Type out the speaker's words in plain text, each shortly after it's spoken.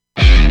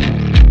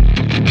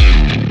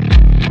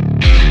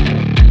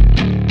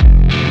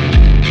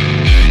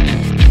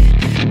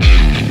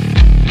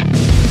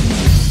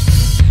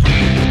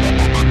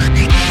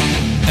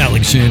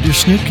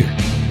Snitker,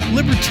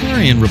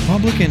 libertarian,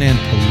 Republican, and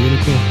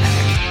political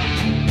hack.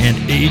 And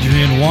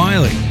Adrian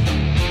Wiley,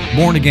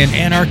 born-again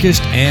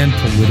anarchist and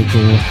political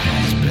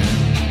has-been.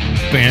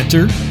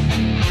 Banter,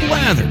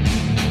 blather,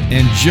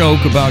 and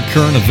joke about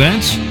current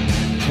events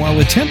while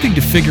attempting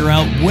to figure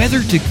out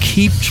whether to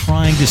keep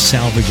trying to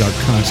salvage our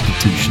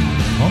Constitution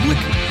and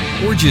Republic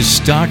or just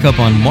stock up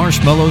on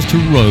marshmallows to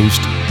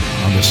roast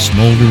on the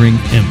smoldering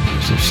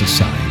embers of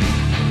society.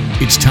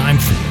 It's time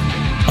for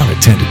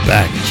Unattended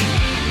Baggage.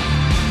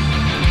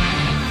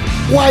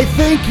 Why,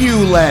 thank you,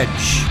 Ledge.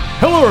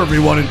 Hello,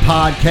 everyone in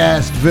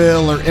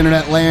Podcastville or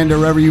Internet Land or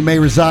wherever you may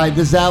reside.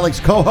 This is Alex,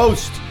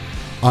 co-host,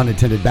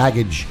 Unattended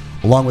Baggage.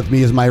 Along with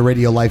me is my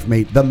radio life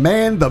mate, the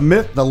man, the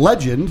myth, the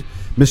legend,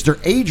 Mr.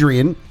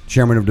 Adrian,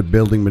 chairman of the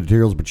Building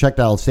Materials,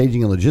 Projectile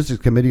Staging and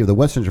Logistics Committee of the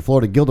West Central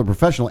Florida Guild of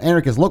Professional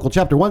Anarchists, Local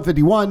Chapter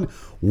 151.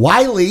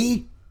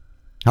 Wiley,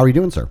 how are you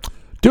doing, sir?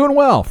 Doing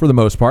well for the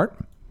most part.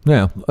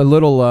 Yeah, a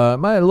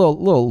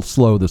little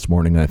slow this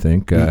morning. I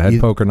think had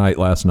poker night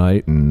last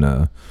night,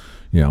 and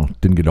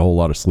didn't get a whole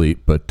lot of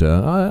sleep. But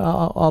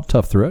I'll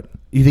tough through it.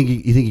 You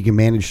think you can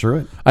manage through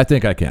it? I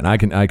think I can. I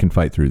can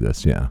fight through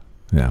this. Yeah.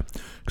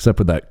 Except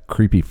for that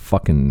creepy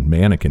fucking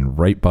mannequin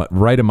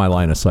right in my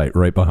line of sight,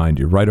 right behind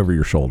you, right over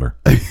your shoulder.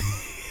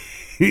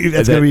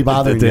 That's gonna be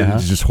bothering you.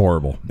 It's just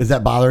horrible. Is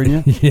that bothering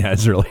you? Yeah,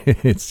 it's really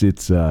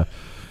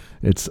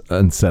it's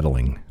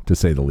unsettling to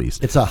say the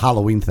least. It's a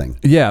Halloween thing.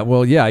 Yeah,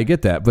 well, yeah, I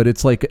get that, but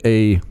it's like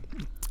a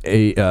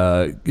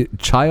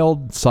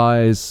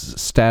child-size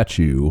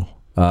statue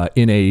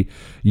in a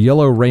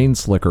yellow rain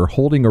slicker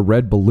holding a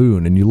red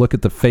balloon, and you look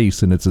at the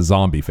face, and it's a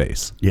zombie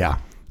face. Yeah,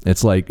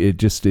 it's like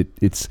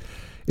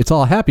it's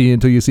all happy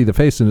until you see the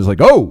face, and it's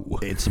like, oh,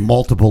 it's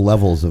multiple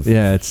levels of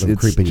it's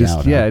creeping just,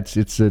 out. Yeah,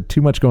 it's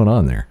too much going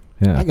on there.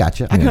 Yeah, I got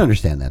you. I can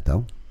understand that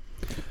though.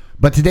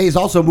 But today is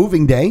also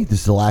moving day. This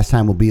is the last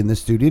time we'll be in this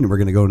studio, and we're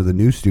going to go to the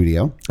new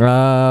studio.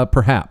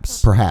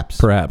 Perhaps.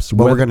 But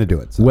we're going to do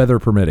it. So. Weather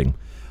permitting.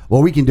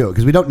 Well, we can do it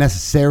because we don't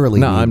necessarily.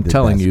 No, I'm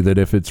telling you that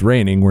if it's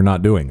raining, we're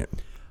not doing it.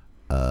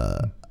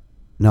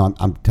 No,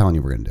 I'm telling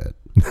you we're going to do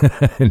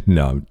it.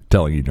 No, I'm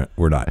telling you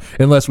we're not.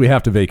 Unless we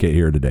have to vacate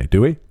here today.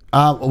 Do we?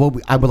 Well,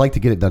 I would like to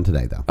get it done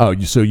today, though. Oh,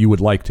 so you would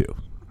like to? All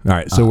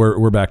right, so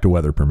we're back to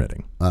weather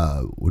permitting.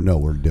 No,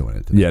 we're doing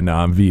it today. Yeah, no,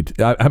 I'm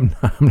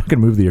not going to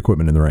move the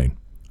equipment in the rain.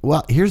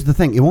 Well, here's the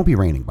thing. It won't be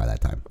raining by that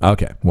time.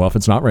 Okay. Well, if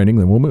it's not raining,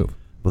 then we'll move.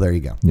 Well, there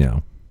you go. Yeah.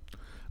 And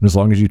as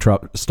long as you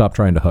stop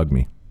trying to hug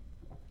me.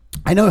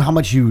 I know how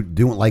much you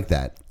don't like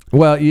that.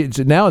 Well,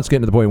 now it's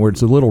getting to the point where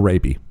it's a little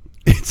rapey.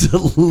 It's a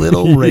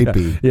little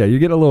rapey. Yeah, you're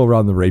getting a little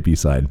on the rapey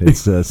side.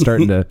 It's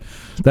starting to...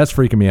 That's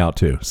freaking me out,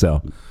 too.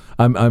 So...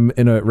 I'm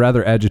in a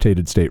rather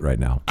agitated state right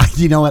now.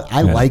 You know what?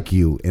 I like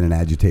you in an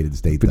agitated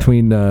state.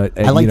 Between I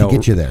like to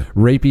get you there.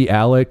 Rapey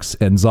Alex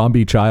and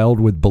zombie child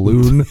with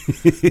balloon.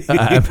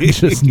 I'm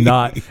just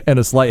not, and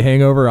a slight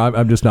hangover.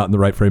 I'm just not in the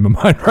right frame of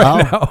mind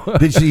right now.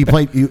 Did you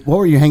play? What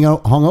were you hung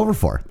over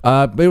for?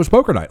 It was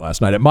poker night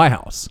last night at my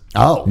house.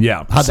 Oh,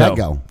 yeah. How'd that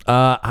go?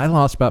 I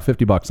lost about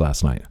 $50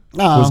 last night.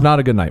 Oh. It was not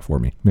a good night for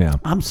me. Yeah.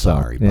 I'm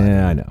sorry. Buddy.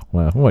 Yeah, I know.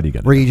 Well, what do you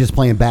got? Were you just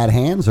playing bad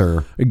hands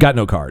or? Got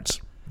no cards.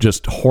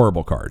 Just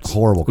horrible cards.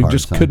 We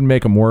just couldn't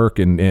make them work,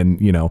 and even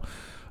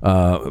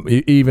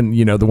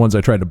the ones I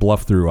tried to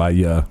bluff through,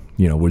 I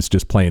was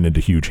just playing into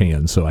huge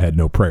hands, so I had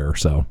no prayer.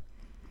 So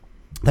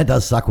that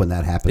does suck when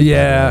that happens.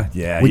 Yeah.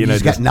 When you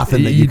just got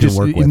nothing that you can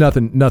work with.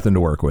 Nothing to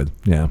work with.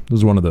 Yeah, it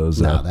was one of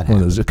those.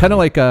 Kind of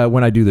like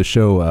when I do the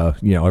show.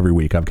 Every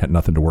week I've got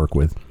nothing to work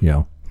with.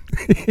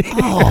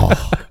 Oh,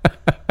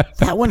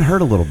 that one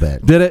hurt a little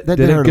bit. Did it? That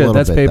did hurt a little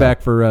bit. That's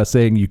payback though. For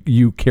saying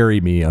you carry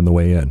me on the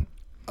way in.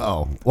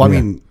 Oh, well, I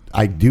mean,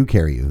 I do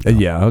carry you.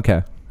 Yeah,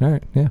 okay. All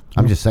right, yeah.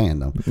 I'm just saying,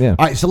 though. Yeah.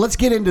 All right, so let's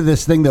get into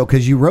this thing, though,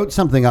 because you wrote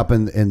something up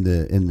in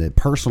the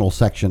personal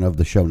section of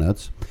the show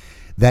notes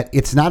that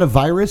it's not a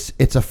virus,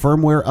 it's a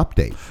firmware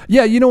update.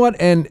 Yeah, you know what?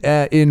 And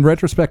in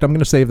retrospect, I'm going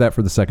to save that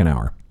for the second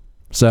hour.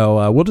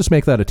 So we'll just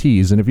make that a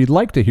tease. And if you'd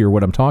like to hear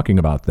what I'm talking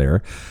about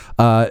there,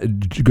 go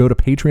to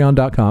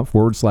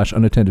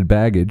patreon.com/unattended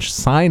baggage,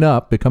 sign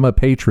up, become a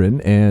patron,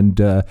 and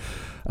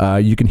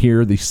you can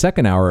hear the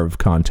second hour of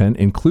content,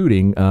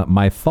 including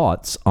my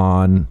thoughts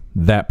on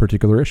that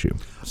particular issue.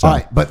 So, all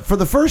right, but for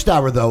the first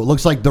hour, though, it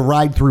looks like the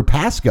ride through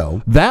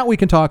Pasco. That we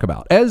can talk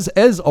about. As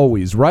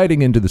always,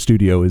 riding into the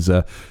studio is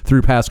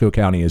through Pasco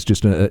County is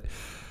just a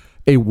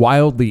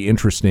wildly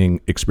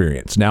interesting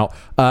experience. Now,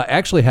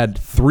 actually had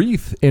three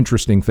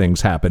interesting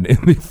things happen in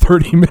the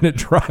 30-minute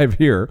drive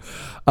here.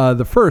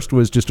 The first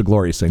was just a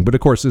glorious thing, but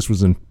of course, this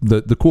was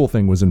the cool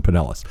thing was in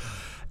Pinellas.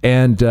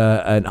 And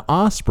an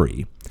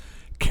osprey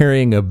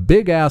carrying a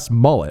big-ass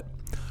mullet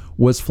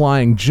was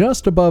flying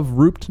just above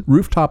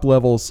rooftop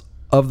levels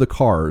of the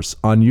cars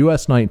on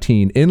US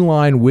 19 in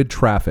line with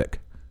traffic.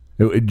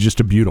 Just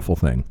a beautiful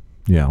thing,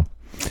 yeah.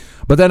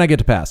 But then I get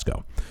to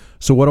Pasco.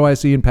 So what do I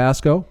see in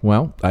Pasco?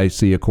 Well, I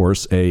see, of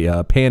course,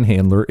 a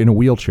panhandler in a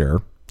wheelchair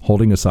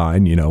holding a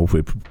sign.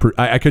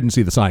 I couldn't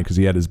see the sign because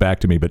he had his back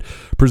to me, but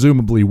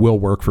presumably will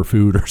work for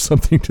food or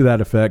something to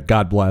that effect.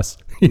 God bless.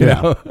 You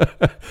know?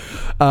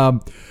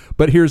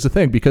 But here's the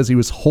thing, because he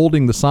was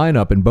holding the sign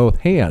up in both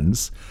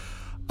hands,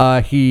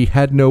 he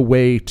had no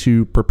way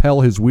to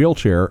propel his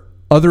wheelchair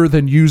other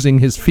than using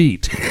his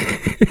feet.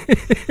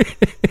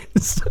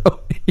 So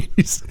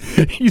he's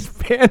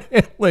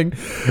panhandling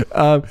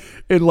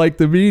in like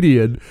the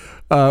median,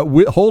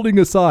 holding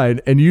a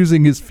sign and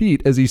using his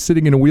feet as he's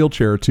sitting in a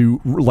wheelchair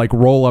to like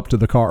roll up to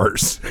the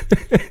cars.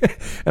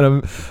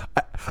 And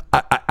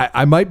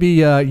I might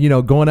be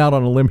going out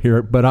on a limb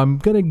here, but I'm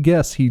gonna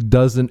guess he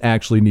doesn't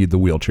actually need the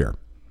wheelchair.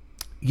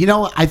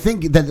 I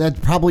think that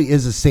probably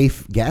is a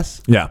safe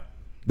guess. Yeah.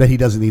 That he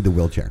doesn't need the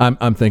wheelchair.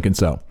 I'm thinking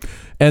so.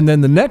 And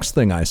then the next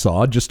thing I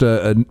saw, just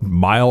a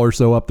mile or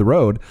so up the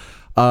road,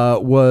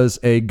 was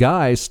a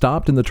guy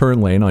stopped in the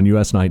turn lane on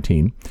US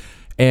 19,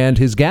 and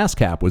his gas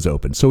cap was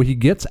open. So he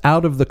gets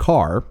out of the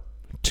car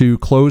to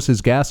close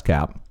his gas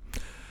cap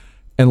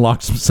and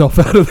locks himself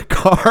out of the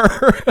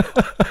car.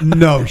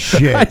 No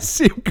shit. I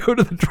see him go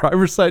to the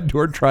driver's side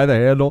door, try the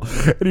handle,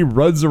 and he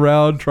runs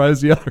around,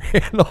 tries the other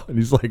handle, and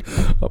he's like,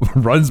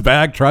 runs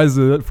back, tries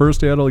the first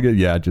handle again.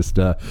 Yeah, just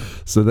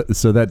so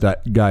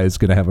that guy is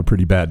going to have a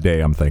pretty bad day,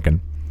 I'm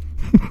thinking.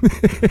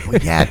 Well,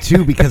 yeah,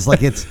 too, because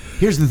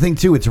here's the thing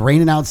too, it's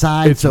raining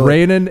outside. It's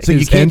raining, so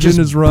his you can't engine just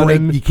is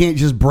running. You can't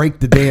just break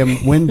the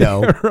damn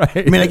window. Right.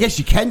 I mean, I guess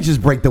you can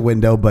just break the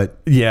window, but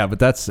Yeah, but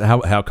that's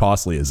how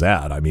costly is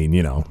that? I mean,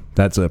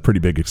 that's a pretty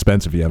big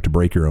expense if you have to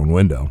break your own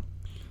window.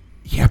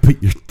 yeah,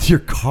 but your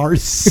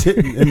car's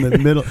sitting in the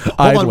middle. Hold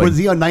on, Idling. was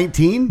he on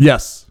 19?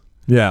 Yes.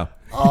 Yeah.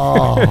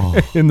 Oh.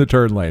 In the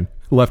turn lane,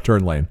 left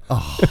turn lane.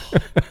 Oh.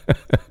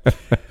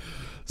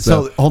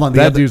 So hold on,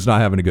 That dude's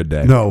not having a good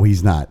day. No,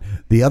 he's not.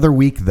 The other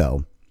week,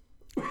 though,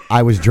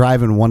 I was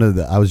driving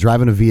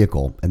a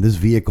vehicle, and this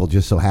vehicle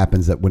just so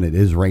happens that when it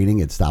is raining,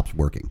 it stops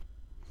working.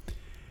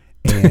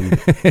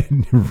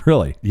 And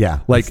Really? yeah,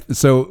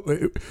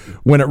 So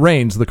when it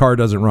rains, the car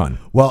doesn't run.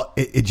 well,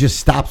 it just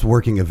stops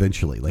working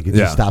eventually. It Yeah.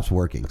 just stops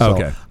working. So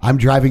Okay. I'm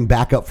driving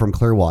back up from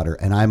Clearwater,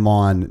 and I'm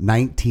on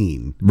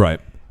 19, Right.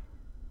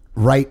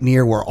 right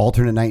near where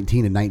alternate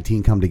 19 and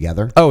 19 come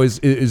together. Oh, is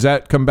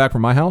that coming back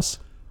from my house?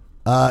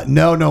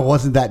 No, it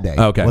wasn't that day.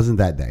 Okay. It wasn't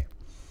that day.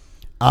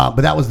 But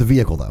that was the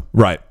vehicle, though.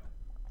 Right.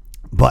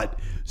 But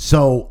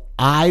so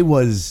I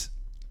was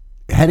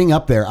heading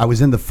up there. I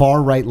was in the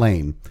far right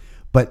lane,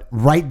 but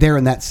right there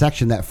in that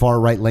section, that far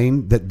right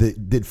lane,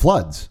 that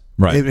floods.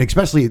 Right.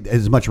 Especially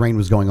as much rain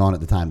was going on at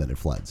the time that it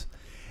floods.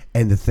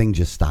 And the thing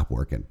just stopped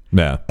working.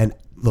 Yeah. And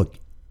look,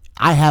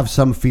 I have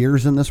some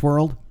fears in this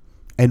world.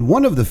 And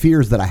one of the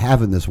fears that I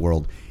have in this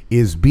world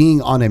is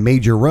being on a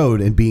major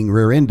road and being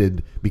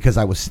rear-ended because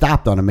I was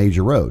stopped on a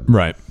major road.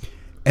 Right.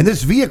 And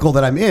this vehicle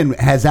that I'm in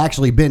has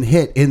actually been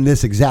hit in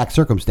this exact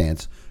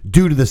circumstance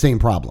due to the same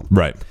problem.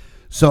 Right.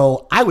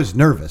 So I was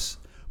nervous,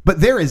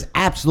 but there is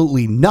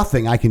absolutely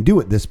nothing I can do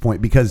at this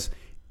point because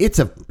it's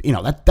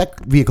that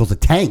vehicle's a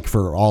tank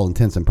for all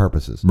intents and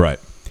purposes. Right.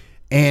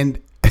 And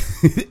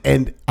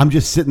and I'm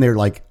just sitting there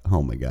like,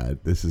 oh my God,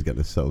 this is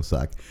gonna so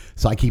suck.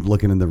 So I keep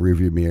looking in the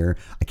rearview mirror.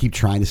 I keep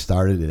trying to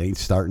start it. It ain't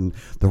starting.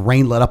 The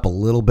rain let up a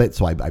little bit,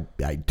 so I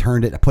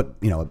turned it. I put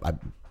I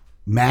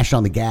mashed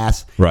on the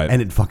gas, Right.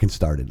 and it fucking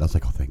started. I was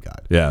like, oh thank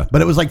God. Yeah.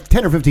 But it was like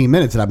 10 or 15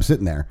 minutes, and I'm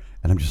sitting there,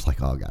 and I'm just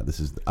like, oh God,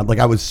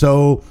 I was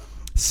so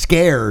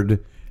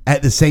scared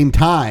at the same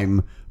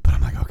time, but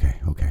I'm like, okay.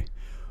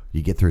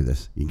 You get through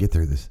this. You can get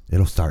through this.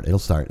 It'll start.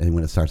 And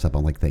when it starts up,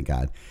 I'm like, thank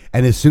God.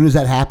 And as soon as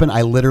that happened,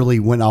 I literally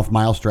went off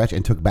mile stretch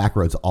and took back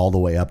roads all the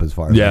way up as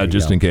far as I Yeah, could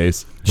just go. in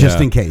case. Just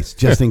Yeah. in case.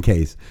 Just in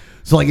case.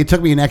 So it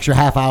took me an extra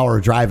half hour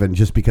driving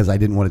just because I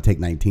didn't want to take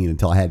 19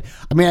 until I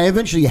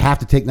eventually have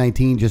to take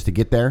 19 just to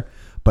get there,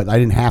 but I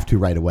didn't have to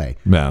right away.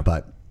 Yeah.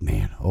 But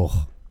man,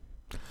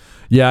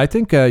 Yeah, I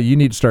think you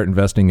need to start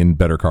investing in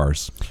better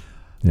cars.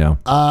 Yeah.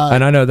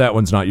 And I know that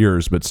one's not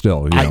yours, but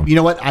still. You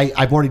know what?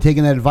 I've already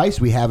taken that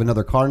advice. We have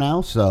another car now,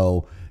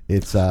 so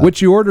it's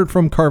Which you ordered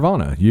from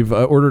Carvana. You've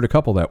ordered a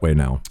couple that way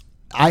now.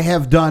 I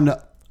have done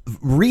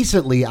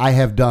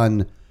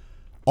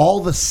all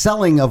the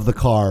selling of the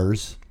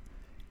cars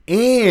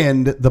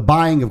and the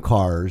buying of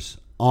cars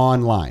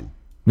online.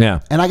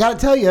 Yeah. And I got to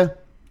tell you,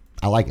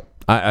 I like it.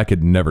 I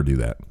could never do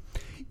that.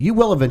 You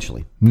will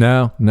eventually.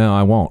 No,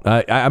 I won't.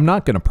 I'm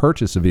not going to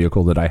purchase a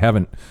vehicle that I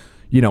haven't,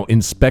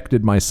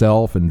 inspected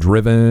myself and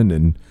driven,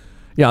 and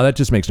that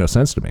just makes no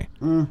sense to me.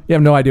 You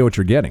have no idea what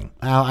you're getting.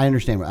 I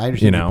understand. I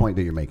understand the point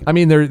that you're making. I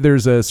mean,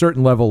 there's a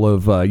certain level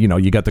of,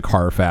 you got the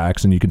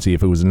Carfax, and you can see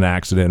if it was an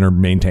accident or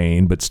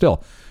maintained, but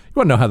still, you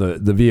want to know how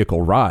the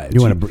vehicle rides.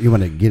 You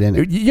want to get in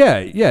it.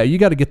 Yeah, you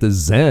got to get the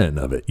zen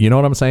of it. You know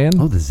what I'm saying?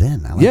 Oh, the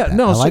zen. I like Yeah, that.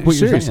 no, I like what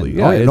seriously.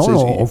 You're saying. Yeah,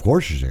 no, of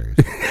course you're serious.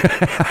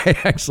 I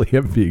actually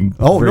am being.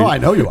 Oh, very- no, I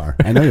know you are.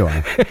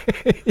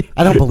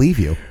 I don't believe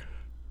you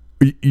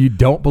You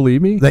don't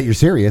believe me? that you're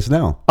serious.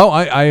 No. Oh,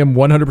 I am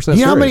 100% serious.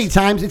 You know how many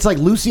times it's like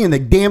Lucy and the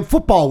damn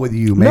football with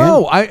you, man?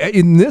 No,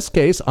 in this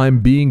case, I'm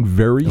being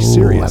very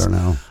serious. I don't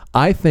know.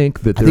 I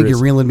think that I think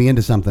you're reeling me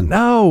into something.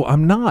 No,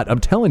 I'm not. I'm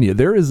telling you,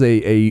 there is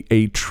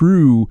a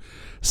true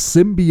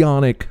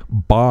symbiotic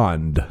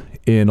bond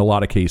in a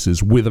lot of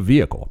cases with a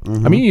vehicle.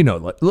 I mean,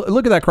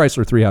 look at that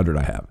Chrysler 300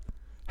 I have.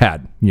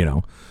 had,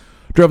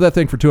 drove that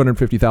thing for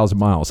 250,000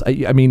 miles.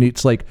 I mean,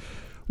 it's like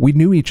we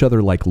knew each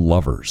other like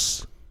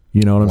lovers.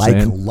 You know what I'm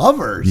saying? Like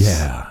lovers.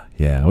 Yeah.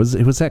 It was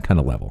that kind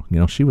of level.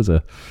 She was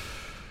a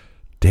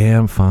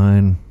damn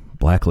fine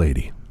black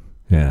lady.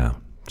 Yeah.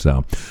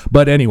 So,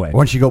 but anyway,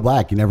 Once you go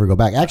black, you never go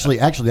back. Actually,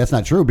 that's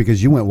not true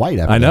because you went white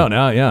after I know that.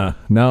 now. Yeah.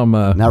 Now I'm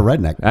Now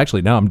redneck.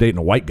 Actually, now I'm dating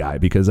a white guy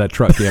because that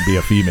truck can't be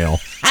a female.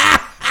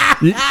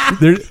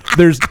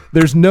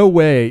 There's no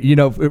way,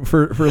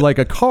 for like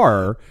a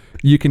car,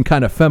 you can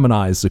kind of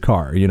feminize the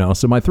car,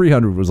 So my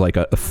 300 was like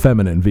a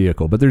feminine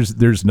vehicle, but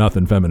there's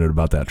nothing feminine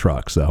about that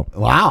truck. So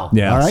Wow.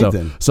 yeah. All right, then.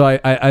 then. So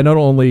I not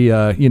only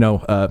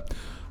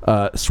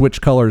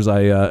switch colors.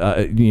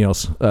 I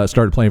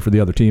started playing for the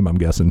other team. I'm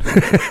guessing.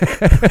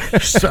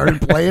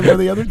 Started playing for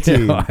the other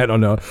team. I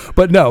don't know,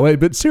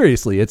 but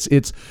seriously,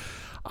 it's.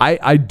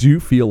 I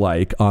do feel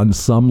like on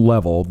some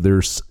level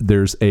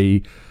there's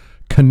a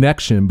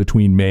connection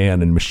between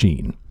man and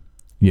machine.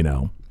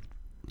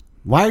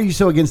 Why are you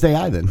so against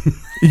AI then?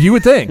 You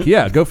would think,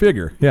 yeah. Go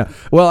figure, yeah.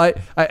 Well,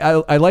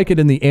 I like it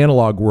in the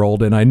analog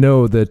world, and I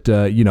know that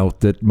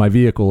that my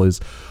vehicle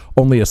is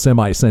only a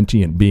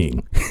semi-sentient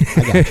being.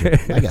 I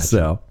got you.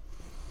 So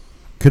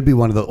Could be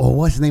one of the. Oh,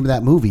 what's the name of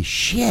that movie?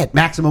 Shit,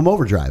 Maximum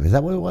Overdrive. Is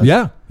that what it was?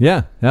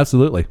 yeah,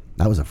 absolutely.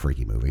 That was a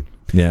freaky movie.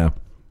 Yeah.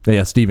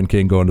 Stephen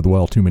King going to the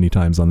well too many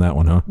times on that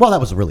one, huh? Well, that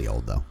was really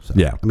old though. So,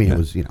 Yeah. I mean, Yeah. it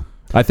was.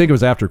 I think it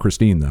was after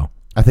Christine, though.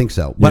 I think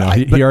so. But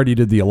He already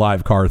did the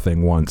alive car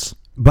thing once.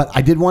 But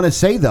I did want to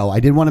say, though, I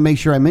did want to make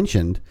sure I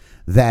mentioned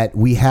that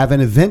we have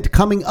an event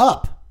coming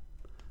up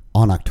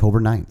on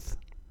October 9th.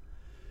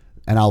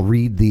 And I'll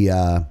read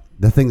the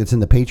thing that's in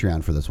the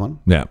Patreon for this one.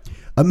 Yeah.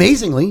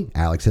 Amazingly,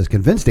 Alex has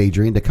convinced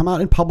Adrian to come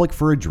out in public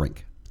for a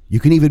drink.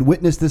 You can even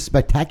witness this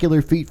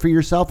spectacular feat for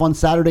yourself on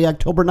Saturday,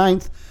 October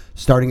 9th,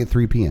 starting at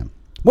 3 p.m.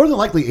 More than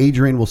likely,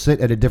 Adrian will sit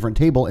at a different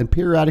table and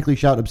periodically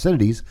shout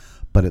obscenities,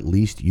 but at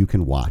least you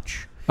can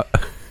watch.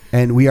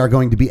 And we are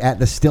going to be at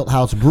the Stilt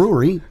House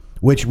Brewery,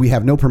 which we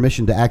have no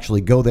permission to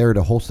actually go there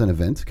to host an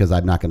event because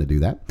I'm not going to do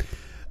that.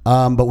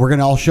 But we're going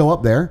to all show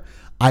up there.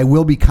 I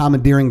will be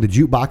commandeering the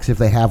jukebox if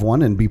they have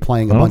one and be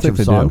playing a bunch of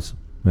songs.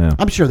 Yeah.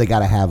 I'm sure they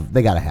gotta have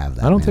that.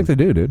 I don't think they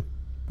do, dude.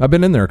 I've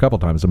been in there a couple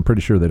times. I'm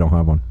pretty sure they don't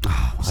have one.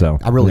 So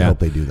I really hope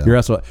they do, though.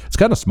 It's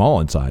kind of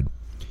small inside,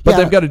 but Yeah,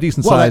 they've got a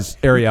decent sized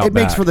area out It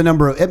makes back. for the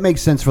number. It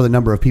makes sense for the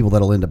number of people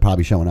that'll end up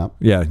probably showing up.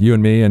 Yeah, you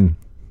and me, and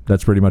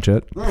that's pretty much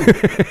it.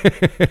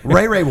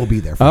 Ray will be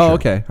there. For Oh, sure.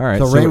 okay, all right.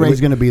 So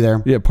Ray's going to be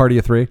there. Yeah, party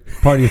of three.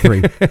 Party of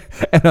three.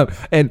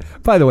 And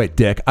by the way,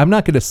 Dick, I'm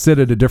not going to sit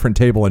at a different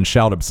table and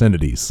shout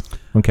obscenities.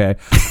 Okay,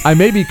 I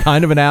may be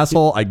kind of an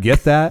asshole. I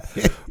get that,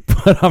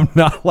 but I'm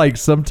not like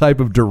some type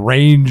of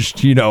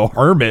deranged,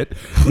 hermit.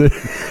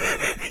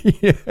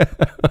 Yeah.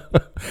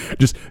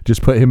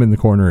 Just put him in the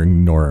corner and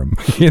ignore him.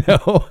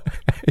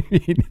 I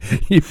mean,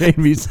 he made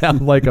me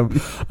sound like I'm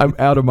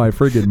out of my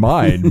friggin'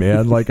 mind,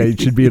 man. Like I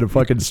should be in a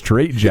fucking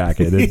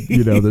straitjacket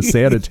in the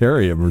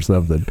sanitarium or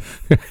something.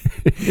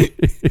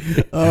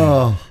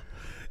 Oh.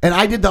 And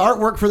I did the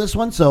artwork for this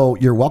one, so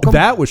you're welcome.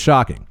 That was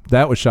shocking.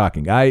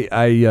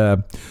 I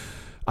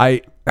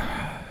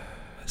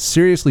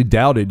seriously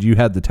doubted you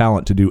had the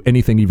talent to do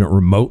anything even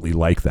remotely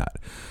like that.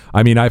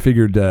 I mean, I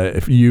figured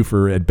you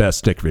for at best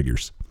stick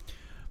figures.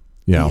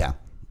 Yeah.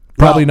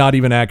 Probably not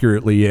even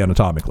accurately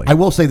anatomically. I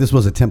will say this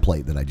was a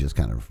template that I just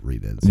kind of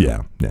redid. So.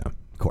 Yeah. Of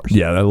course.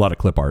 Yeah, a lot of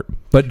clip art.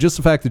 But just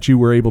the fact that you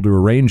were able to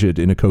arrange it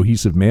in a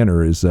cohesive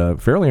manner is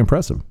fairly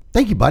impressive.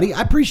 Thank you, buddy.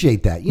 I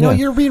appreciate that. You know,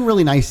 you're being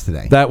really nice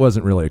today. That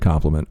wasn't really a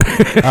compliment.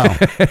 Oh,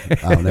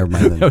 never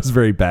mind then. That was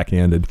very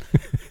backhanded.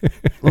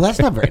 Well, that's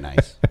not very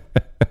nice.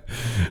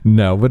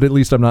 No, but at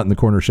least I'm not in the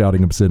corner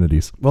shouting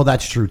obscenities. Well,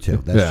 that's true, too.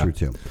 That's true,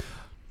 too.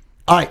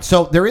 All right,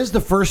 so there is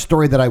the first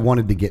story that I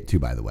wanted to get to,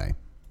 by the way.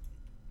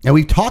 And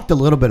we've talked a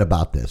little bit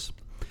about this,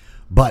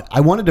 but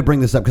I wanted to bring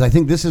this up because I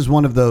think this is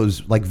one of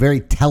those like very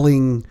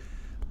telling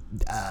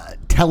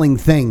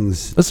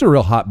things. This is a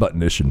real hot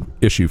button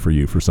issue for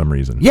you for some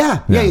reason.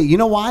 Yeah. You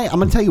know why? I'm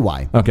going to tell you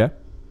why. Okay.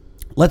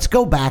 Let's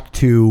go back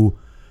to,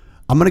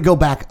 I'm going to go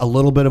back a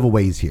little bit of a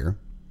ways here.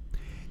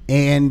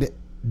 And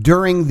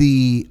during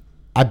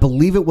I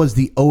believe it was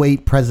the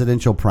 2008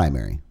 presidential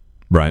primary.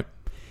 Right.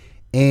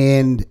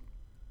 And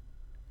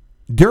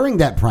during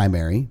that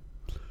primary,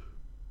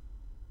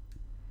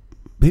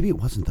 maybe it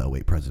wasn't the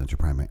 2008 presidential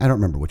primary. I don't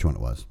remember which one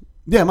it was.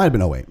 Yeah, it might have been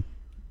 2008.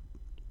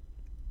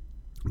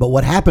 But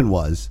what happened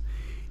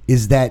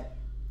is that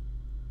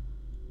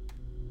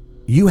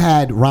you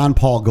had Ron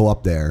Paul go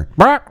up there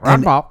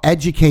and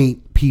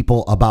educate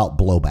people about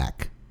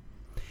blowback.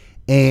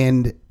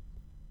 And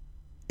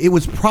it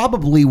was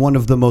probably one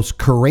of the most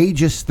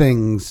courageous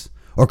things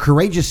or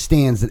courageous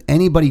stands that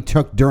anybody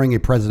took during a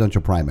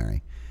presidential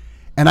primary.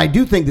 And I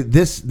do think that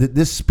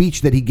this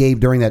speech that he gave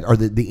during that, or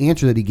the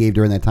answer that he gave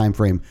during that time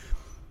frame,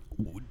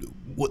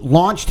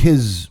 launched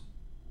his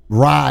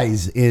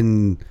rise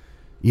in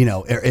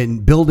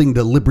building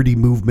the liberty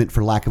movement,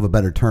 for lack of a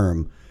better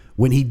term,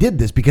 when he did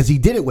this, because he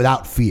did it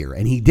without fear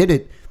and he did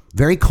it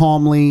very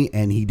calmly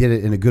and he did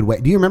it in a good way.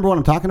 Do you remember what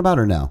I'm talking about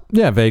or no?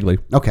 Yeah, vaguely.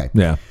 Okay.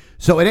 Yeah.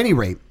 So at any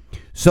rate,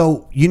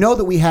 so you know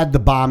that we had the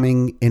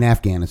bombing in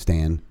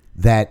Afghanistan,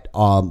 that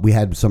we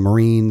had some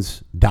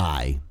Marines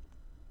die,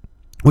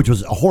 which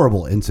was a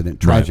horrible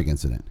incident, tragic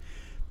incident.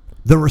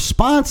 The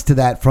response to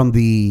that from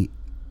the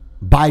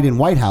Biden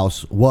White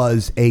House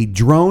was a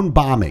drone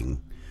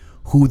bombing,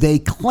 who they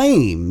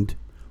claimed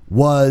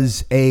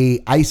was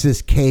a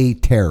ISIS-K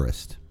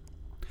terrorist.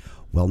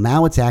 Well,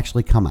 now it's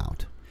actually come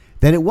out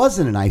that it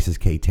wasn't an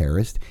ISIS-K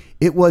terrorist.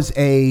 It was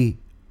a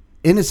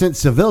innocent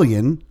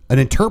civilian, an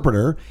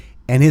interpreter,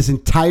 and his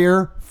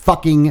entire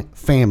fucking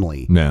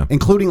family,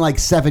 including like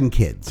 7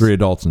 kids. 3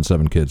 adults and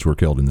 7 kids were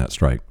killed in that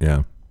strike.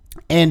 Yeah.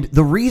 And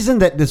the reason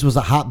that this was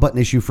a hot button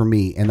issue for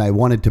me, and I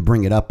wanted to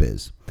bring it up,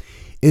 is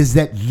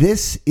that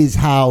this is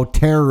how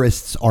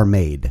terrorists are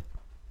made.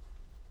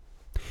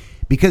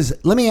 Because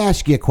let me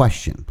ask you a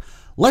question.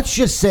 Let's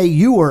just say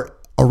you were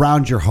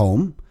around your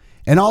home,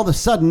 and all of a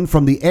sudden,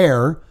 from the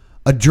air,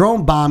 a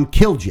drone bomb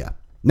killed you.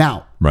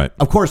 Now,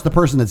 of course, the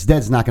person that's dead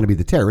is not going to be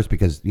the terrorist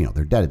because,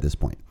 they're dead at this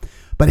point.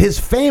 But his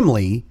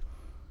family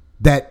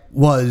that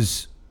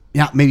was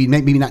maybe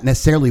not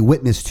necessarily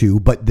witness to,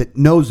 but that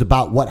knows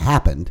about what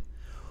happened,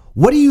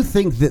 what do you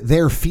think that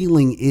their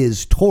feeling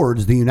is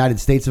towards the United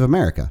States of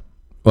America?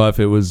 Well, if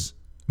it was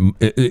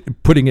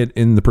putting it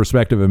in the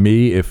perspective of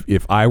me,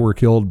 if I were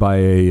killed by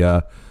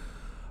a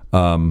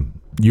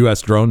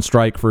U.S. drone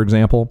strike, for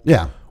example,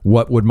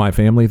 what would my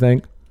family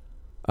think?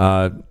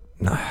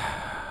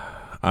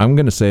 I'm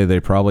going to say they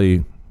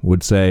probably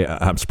would say,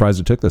 I'm surprised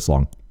it took this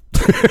long.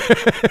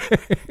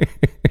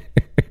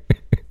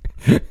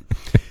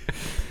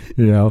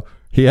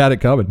 He had it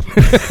coming.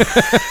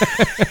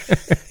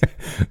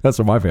 That's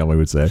what my family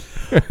would say.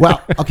 Well,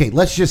 okay,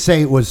 let's just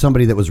say it was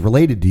somebody that was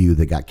related to you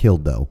that got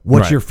killed, though.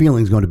 What's your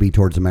feelings going to be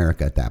towards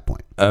America at that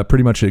point?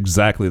 Pretty much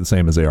exactly the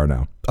same as they are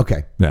now.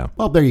 Okay. Yeah.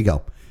 Well, there you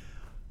go.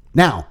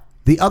 Now,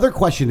 the other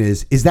question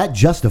is that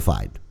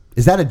justified?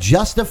 Is that a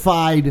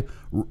justified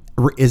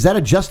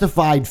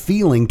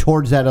feeling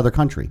towards that other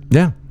country?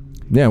 Yeah.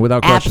 Yeah,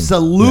 without question.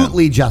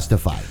 Absolutely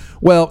justified.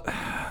 Well,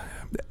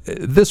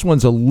 this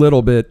one's a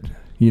little bit,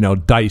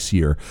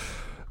 dicier.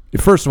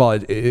 First of all,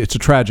 it's a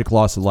tragic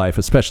loss of life,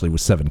 especially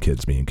with 7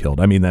 kids being killed.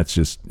 I mean,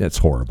 that's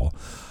horrible.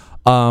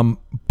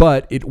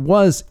 But it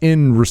was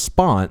in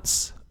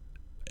response,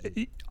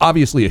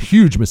 obviously a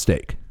huge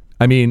mistake.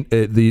 I mean,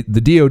 the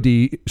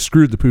DOD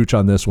screwed the pooch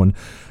on this one.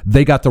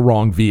 They got the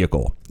wrong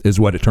vehicle, is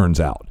what it turns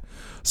out.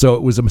 So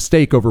it was a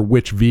mistake over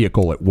which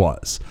vehicle it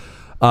was.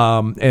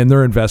 And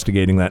they're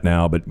investigating that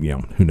now, but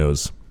who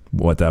knows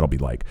what that'll be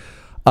like.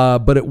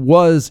 But it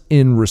was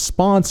in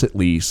response, at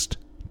least,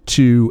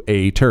 to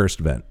a terrorist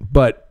event,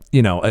 but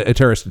a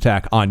terrorist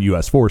attack on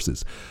U.S.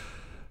 forces.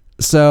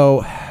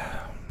 So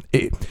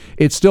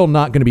it's still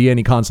not going to be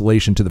any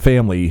consolation to the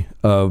family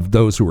of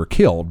those who were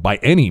killed by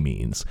any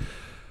means.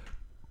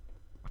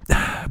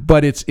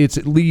 But it's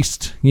at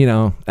least,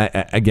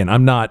 again,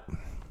 I'm not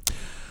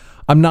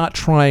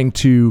trying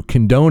to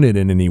condone it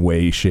in any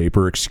way, shape,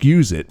 or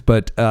excuse it,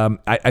 but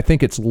I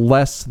think it's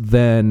less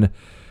than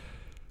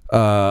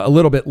a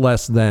little bit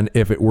less than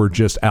if it were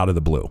just out of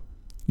the blue.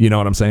 You know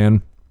what I'm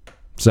saying?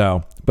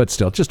 So, but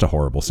still, just a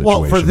horrible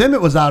situation. Well, for them,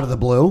 it was out of the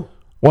blue.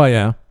 Well,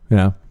 yeah.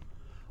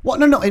 Well,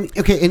 no,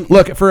 and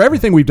look, for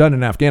everything we've done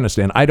in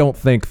Afghanistan, I don't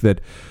think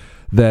that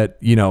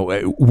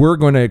we're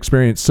going to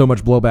experience so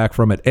much blowback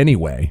from it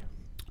anyway.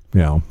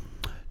 Well,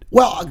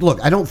 look,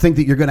 I don't think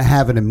that you're going to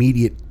have an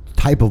immediate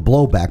type of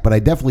blowback, but I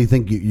definitely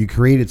think you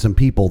created some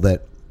people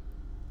that.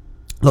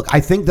 Look, I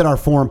think that our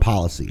foreign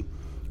policy,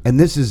 and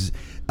this is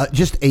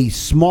just a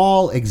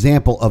small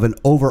example of an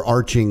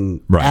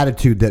overarching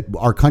attitude that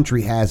our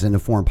country has in a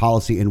foreign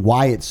policy and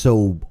why it's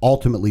so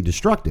ultimately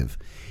destructive,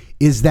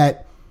 is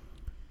that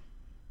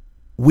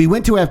we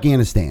went to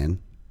Afghanistan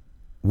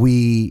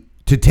to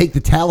take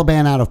the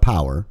Taliban out of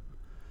power.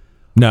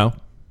 No,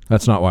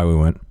 that's not why we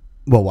went.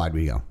 Well, why'd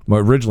we go? Well,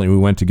 originally we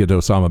went to get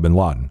Osama bin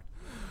Laden.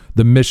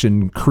 The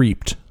mission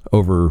creeped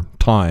over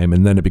time,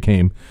 and then it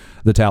became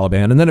the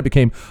Taliban, and then it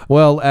became,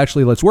 well,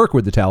 actually, let's work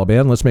with the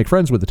Taliban. Let's make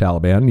friends with the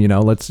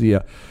Taliban. Let's see.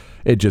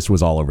 It just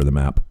was all over the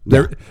map.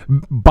 Yeah.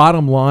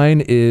 Bottom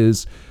line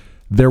is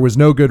there was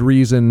no good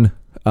reason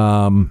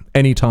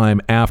anytime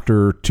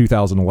after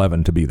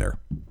 2011 to be there.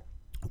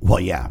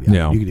 Well, yeah. You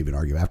can even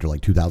argue after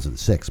like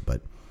 2006,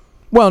 but.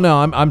 Well, no,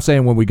 I'm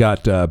saying when we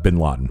got bin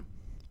Laden,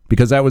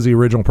 because that was the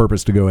original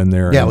purpose to go in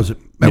there. Yeah,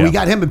 we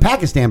got him in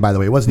Pakistan, by the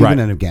way. It wasn't even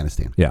in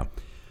Afghanistan. Yeah.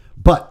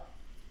 But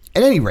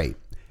at any rate,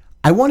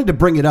 I wanted to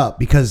bring it up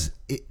because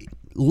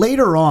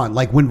later on,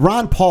 like when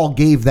Ron Paul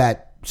gave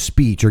that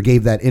speech or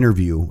gave that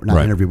interview, or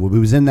not interview, but he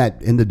was in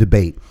the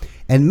debate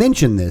and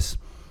mentioned this,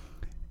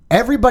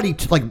 everybody,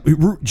 like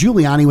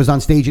Giuliani was on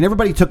stage and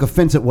everybody took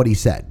offense at what he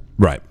said.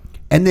 Right.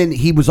 And then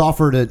he was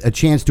offered a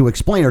chance to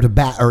explain or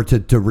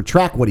to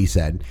retract what he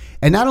said.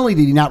 And not only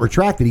did he not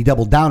retract it, he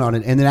doubled down on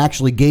it and then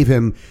actually gave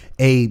him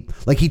he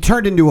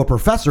turned into a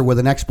professor with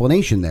an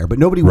explanation there, but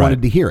nobody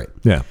wanted to hear it.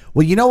 Yeah.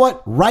 Well, you know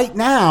what? Right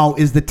now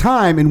is the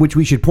time in which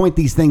we should point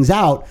these things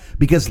out,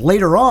 because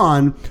later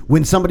on,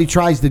 when somebody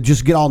tries to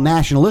just get all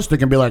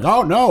nationalistic and be like,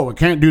 oh, no, we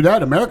can't do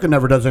that. America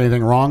never does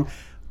anything wrong.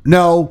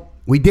 No.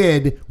 We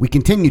did. We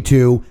continue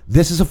to.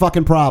 This is a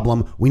fucking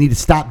problem. We need to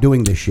stop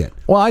doing this shit.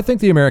 Well, I think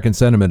the American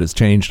sentiment has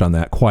changed on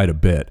that quite a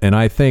bit. And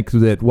I think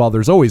that while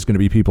there's always going to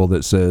be people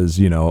that says,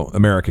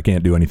 America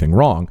can't do anything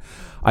wrong,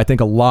 I think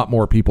a lot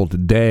more people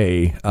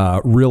today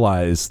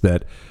realize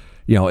that,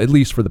 at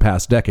least for the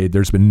past decade,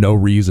 there's been no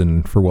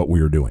reason for what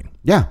we were doing.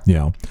 Yeah.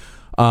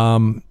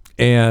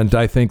 And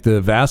I think the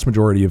vast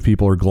majority of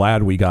people are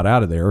glad we got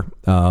out of there.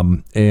 They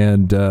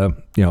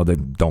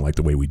don't like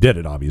the way we did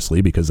it,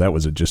 obviously, because that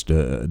was just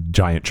a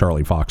giant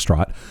Charlie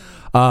Foxtrot.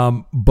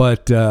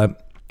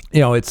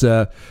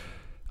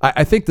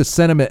 I think the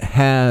sentiment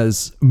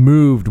has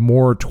moved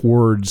more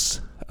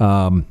towards,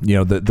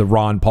 the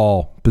Ron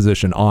Paul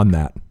position on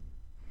that.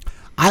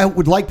 I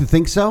would like to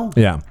think so.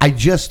 Yeah.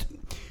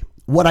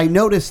 What I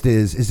noticed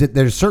is that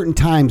there's certain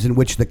times in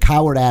which the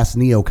coward-ass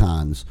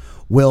neocons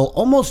will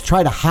almost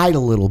try to hide a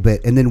little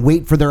bit and then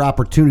wait for their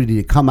opportunity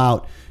to come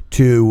out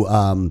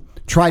to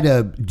try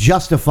to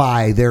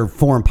justify their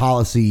foreign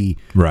policy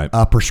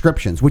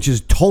prescriptions, which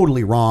is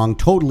totally wrong,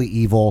 totally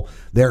evil.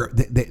 They're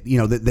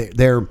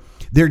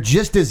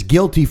just as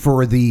guilty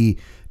for the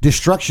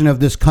destruction of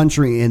this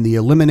country and the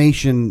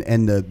elimination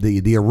and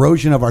the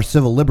erosion of our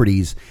civil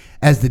liberties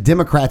as the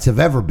Democrats have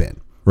ever been.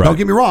 Right. Don't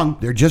get me wrong;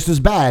 they're just as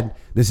bad.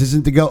 This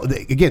isn't to go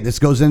again. This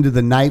goes into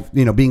the knife,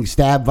 being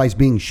stabbed versus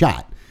being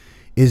shot.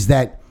 Is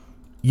that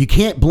you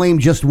can't blame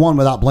just one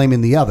without blaming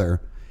the other,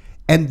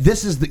 and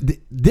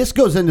this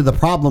goes into the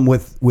problem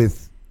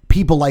with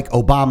people like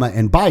Obama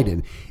and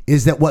Biden.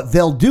 Is that what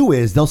they'll do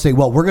is they'll say,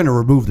 well, we're going to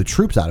remove the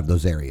troops out of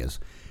those areas.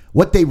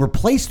 What they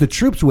replace the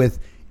troops with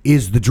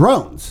is the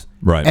drones,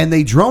 right? And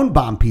they drone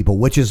bomb people,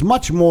 which is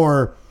much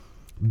more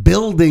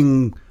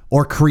building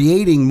or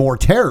creating more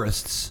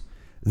terrorists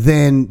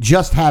than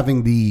just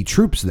having the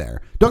troops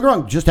there. Don't get me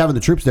wrong, just having the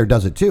troops there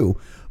does it too.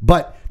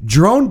 But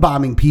drone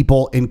bombing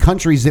people in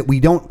countries that we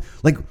don't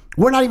like,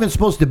 we're not even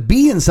supposed to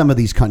be in some of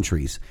these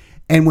countries.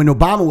 And when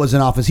Obama was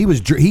in office,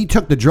 he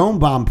took the drone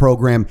bomb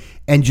program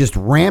and just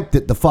ramped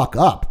it the fuck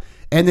up.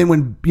 And then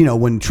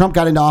when Trump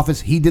got into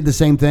office, he did the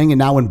same thing. And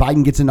now when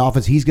Biden gets into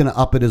office, he's going to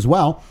up it as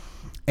well.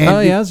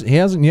 And he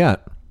hasn't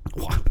yet.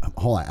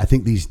 Hold on, I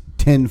think these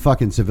 10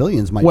 fucking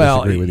civilians might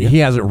disagree with you. He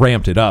hasn't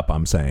ramped it up,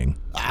 I'm saying.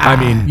 I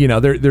mean,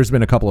 there's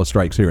been a couple of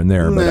strikes here and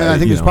there. But I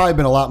think there's probably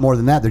been a lot more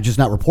than that. They're just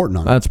not reporting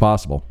on it. That's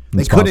possible.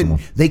 They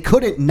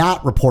couldn't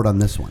not report on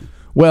this one.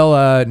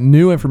 Well,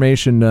 new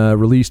information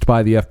released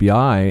by the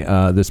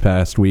FBI this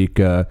past week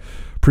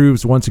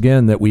proves once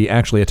again that we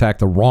actually attacked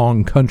the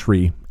wrong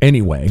country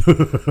anyway.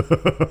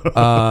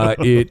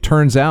 It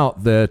turns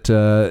out that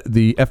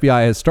the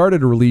FBI has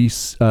started to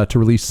release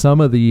some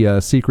of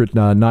the secret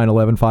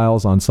 9/11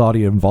 files on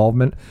Saudi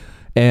involvement,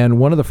 and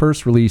one of the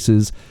first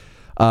releases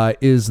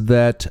is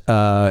that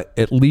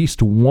at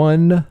least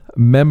one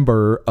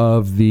member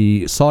of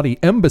the Saudi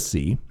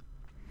embassy.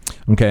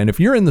 Okay, and if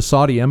you're in the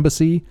Saudi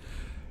embassy,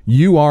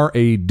 you are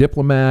a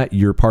diplomat.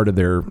 You're part of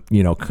their,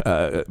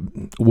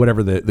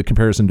 whatever the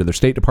comparison to their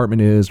State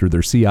Department is, or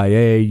their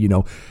CIA.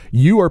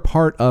 You are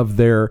part of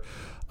their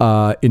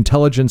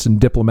intelligence and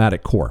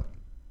diplomatic corps.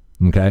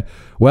 Okay.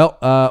 Well,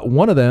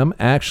 one of them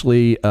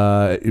actually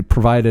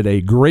provided a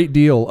great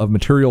deal of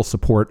material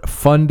support,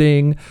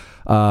 funding,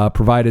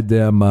 provided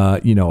them,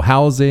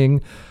 housing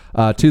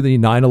to the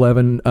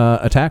 9/11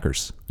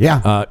 attackers.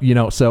 Yeah.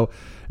 So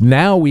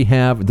now we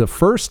have the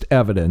first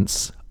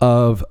evidence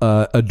of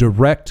a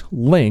direct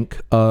link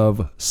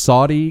of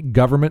Saudi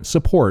government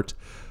support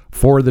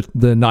for the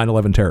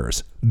 9/11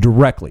 terrorists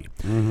directly.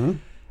 Mm-hmm.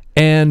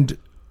 And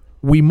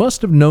we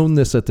must have known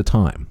this at the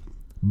time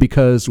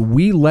because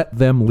we let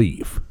them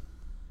leave.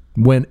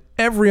 When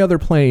every other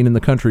plane in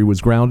the country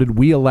was grounded,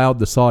 we allowed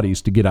the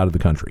Saudis to get out of the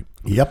country.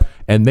 Yep.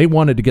 And they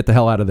wanted to get the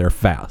hell out of there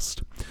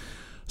fast.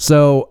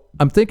 So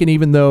I'm thinking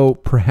even though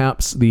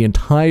perhaps the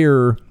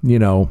entire,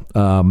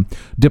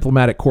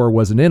 diplomatic corps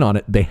wasn't in on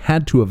it, they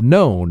had to have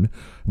known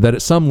that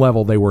at some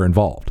level they were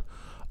involved.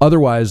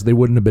 Otherwise, they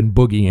wouldn't have been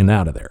boogieing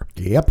out of there.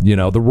 Yep.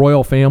 The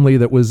royal family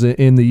that was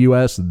in the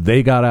U.S.,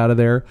 they got out of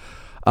there.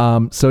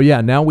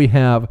 Now we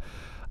have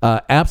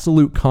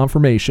absolute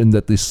confirmation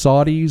that the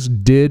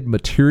Saudis did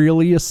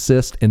materially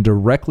assist and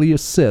directly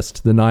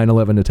assist the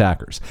 9/11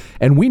 attackers.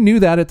 And we knew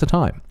that at the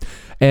time.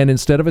 And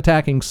instead of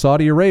attacking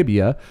Saudi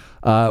Arabia,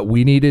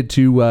 we needed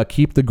to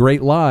keep the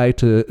great lie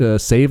to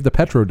save the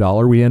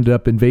petrodollar. We ended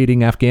up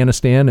invading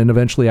Afghanistan and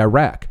eventually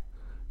Iraq,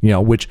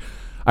 which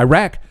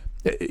Iraq,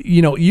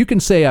 you can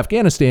say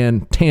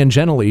Afghanistan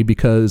tangentially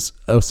because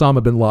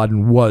Osama bin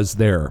Laden was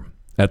there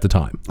at the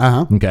time.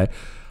 Uh-huh. Okay.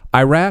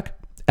 Iraq,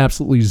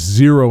 absolutely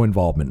zero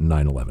involvement in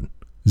 9/11.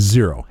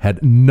 Zero.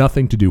 Had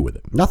nothing to do with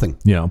it. Nothing.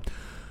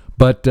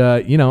 But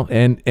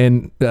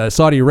and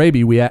Saudi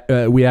Arabia,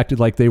 we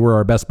acted like they were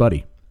our best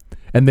buddy,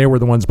 and they were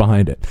the ones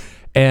behind it.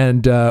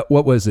 And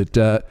what was it?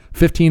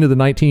 15 of the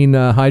 19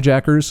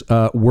 hijackers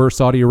were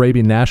Saudi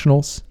Arabian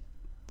nationals.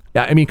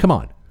 Yeah, I mean, come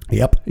on.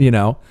 Yep.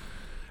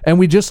 And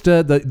we just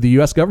the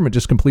U.S. government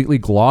just completely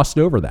glossed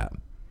over that.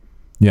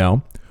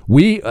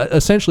 We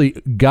essentially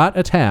got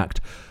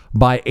attacked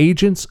by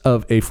agents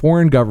of a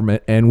foreign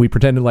government, and we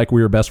pretended like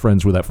we were best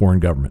friends with that foreign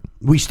government.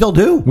 We still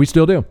do. We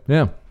still do.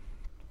 Yeah.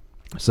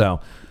 So,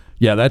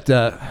 yeah,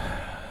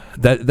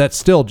 that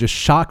still just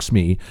shocks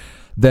me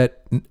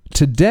that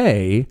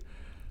today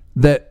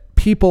that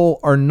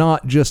people are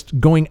not just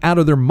going out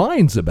of their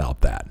minds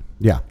about that.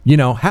 Yeah.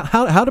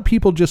 How do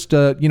people just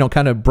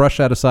kind of brush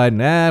that aside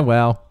and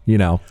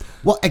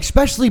Well,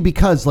 especially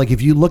because like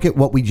if you look at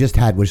what we just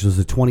had, which was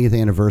the 20th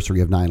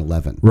anniversary of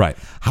 9/11. Right.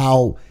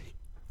 How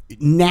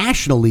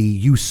nationally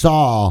you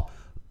saw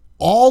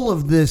all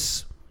of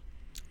this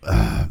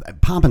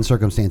pomp and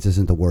circumstance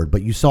isn't the word,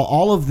 but you saw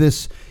all of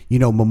this,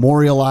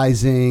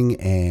 memorializing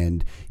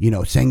and,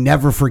 saying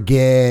never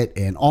forget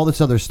and all this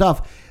other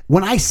stuff.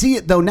 When I see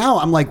it though now,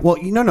 I'm like, well,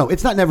 no,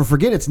 it's not never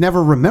forget. It's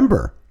never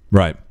remember.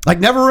 Right. Like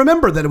never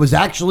remember that it was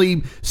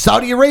actually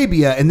Saudi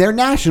Arabia and their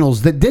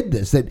nationals that did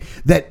this,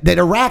 that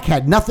Iraq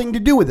had nothing to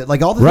do with it.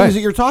 Like all the things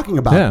that you're talking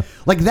about. Yeah.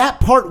 Like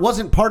that part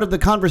wasn't part of the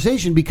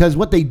conversation because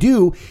what they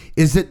do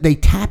is that they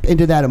tap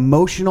into that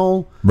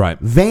emotional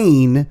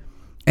vein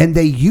and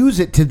they use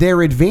it to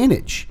their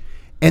advantage.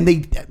 And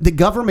the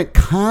government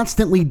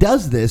constantly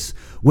does this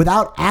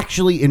without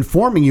actually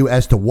informing you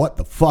as to what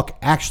the fuck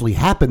actually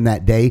happened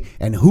that day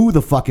and who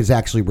the fuck is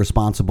actually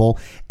responsible.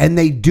 And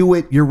they do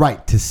it, you're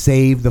right, to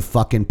save the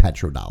fucking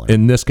petrodollar.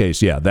 In this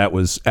case, yeah, that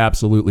was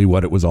absolutely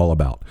what it was all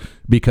about.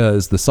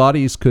 Because the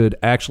Saudis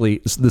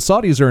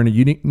are in a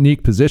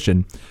unique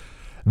position.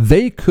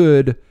 They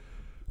could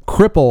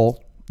cripple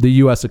the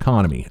U.S.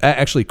 economy,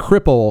 actually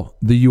cripple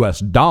the U.S.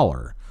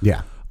 dollar.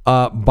 Yeah.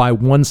 By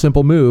one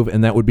simple move,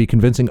 and that would be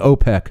convincing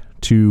OPEC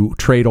to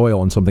trade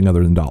oil in something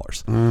other than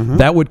dollars. Mm-hmm.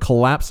 That would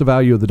collapse the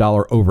value of the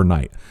dollar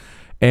overnight.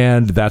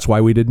 And that's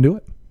why we didn't do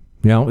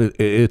it.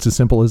 It's as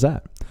simple as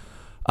that.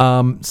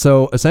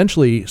 So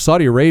essentially,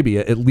 Saudi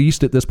Arabia, at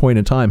least at this point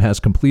in time, has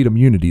complete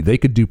immunity. They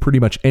could do pretty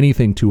much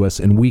anything to us,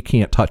 and we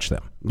can't touch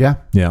them. Yeah.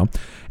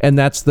 And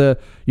that's the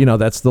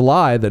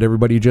lie that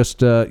everybody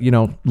just,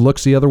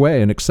 looks the other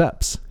way and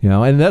accepts.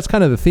 And that's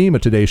kind of the theme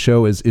of today's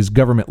show is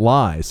government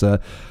lies.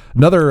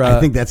 I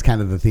think that's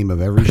kind of the theme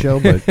of every show,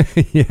 but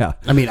yeah.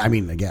 I mean,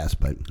 I guess,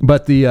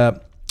 but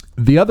the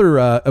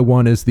other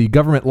one is the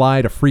government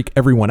lie to freak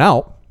everyone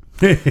out.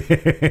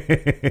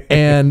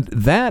 And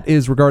that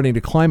is regarding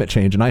to climate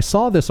change. And I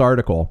saw this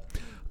article.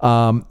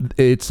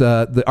 It's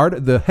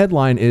the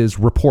headline is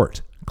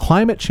Report.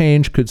 Climate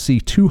change could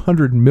see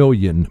 200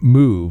 million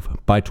move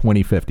by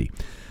 2050.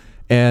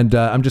 And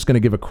I'm just going to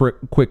give a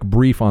quick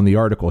brief on the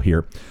article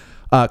here.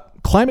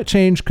 Climate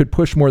change could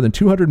push more than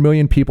 200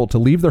 million people to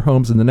leave their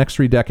homes in the next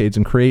 3 decades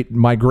and create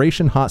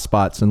migration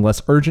hotspots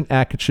unless urgent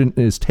action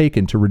is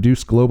taken to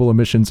reduce global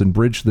emissions and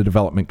bridge the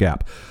development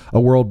gap, a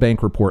World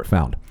Bank report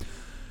found.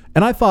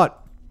 And I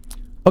thought,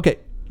 okay,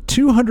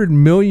 200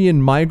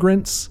 million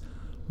migrants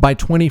by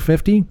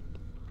 2050?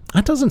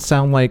 That doesn't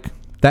sound like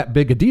that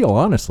big a deal,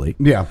 honestly.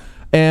 Yeah.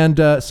 And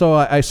so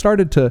I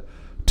started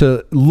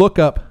to look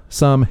up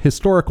some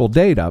historical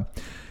data,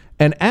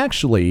 and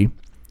actually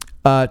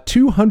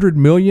 200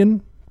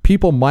 million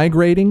people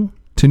migrating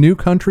to new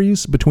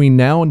countries between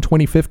now and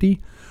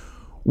 2050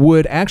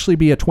 would actually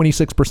be a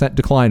 26%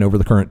 decline over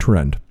the current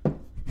trend.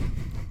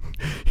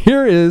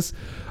 Here is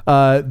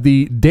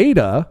the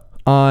data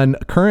on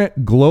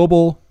current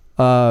global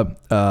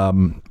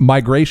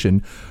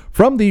migration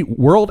from the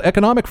World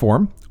Economic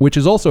Forum, which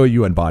is also a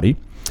UN body.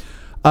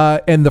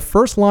 And the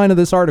first line of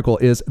this article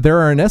is, there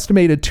are an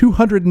estimated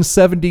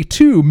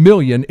 272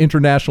 million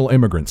international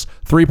immigrants,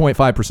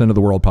 3.5% of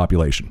the world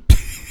population.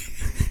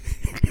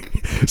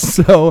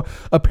 So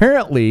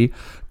apparently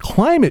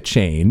climate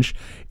change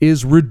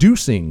is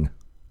reducing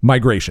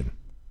migration,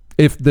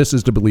 if this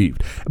is to be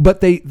believed.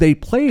 But they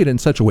play it in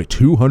such a way,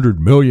 200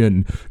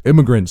 million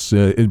immigrants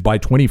by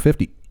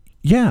 2050.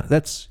 Yeah,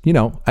 that's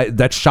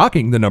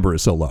shocking the number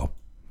is so low.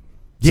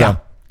 Yeah.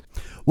 So.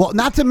 Well,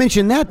 not to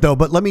mention that though,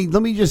 but let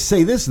me just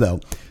say this though.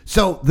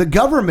 So the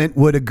government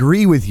would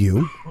agree with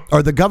you,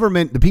 or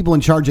the people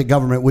in charge of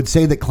government would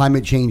say that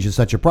climate change is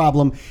such a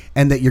problem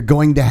and that you're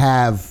going to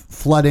have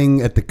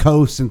flooding at the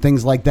coast and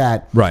things like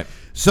that. Right.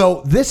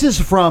 So this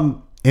is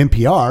from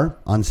NPR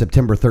on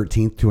September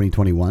 13th,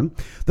 2021.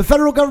 The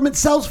federal government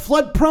sells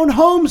flood-prone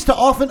homes to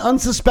often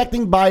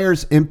unsuspecting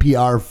buyers,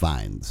 NPR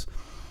finds.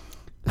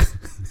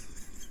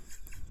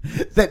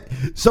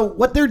 So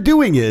what they're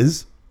doing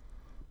is,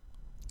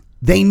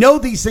 they know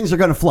these things are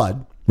going to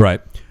flood.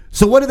 Right.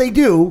 So what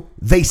do?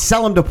 They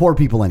sell them to poor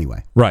people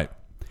anyway. Right.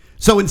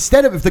 So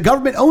instead of, if the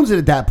government owns it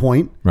at that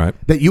point, right,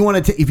 that you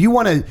want to, if you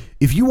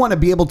want to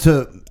be able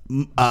to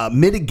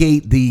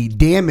mitigate the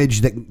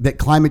damage that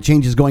climate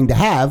change is going to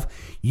have,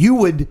 you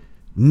would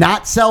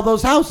not sell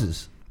those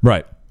houses.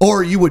 Right.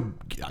 Or you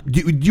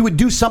would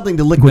do something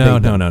to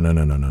liquidate them.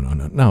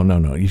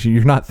 No.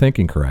 You're not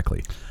thinking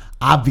correctly.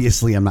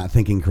 Obviously, I'm not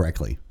thinking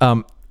correctly.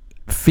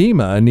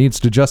 FEMA needs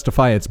to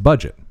justify its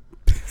budget.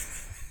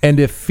 And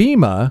if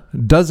FEMA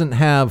doesn't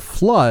have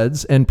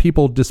floods and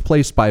people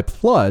displaced by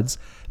floods,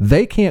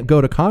 they can't go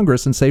to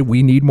Congress and say,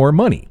 we need more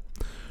money.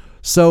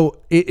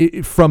 So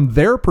from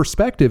their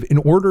perspective, in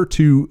order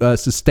to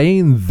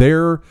sustain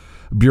their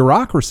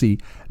bureaucracy,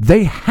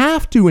 they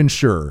have to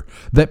ensure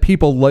that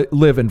people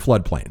live in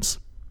floodplains.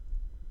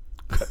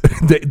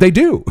 They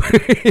do.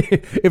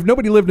 If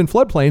nobody lived in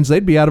floodplains,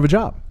 they'd be out of a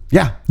job.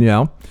 Yeah. You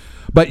know?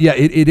 But yeah,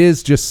 it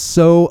is just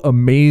so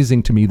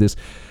amazing to me,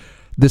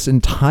 this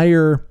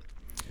entire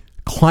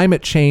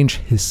climate change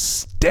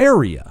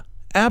hysteria,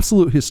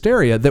 absolute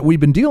hysteria that we've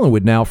been dealing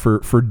with now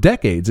for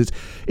decades.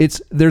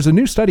 There's a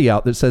new study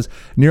out that says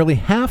nearly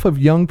half of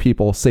young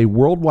people say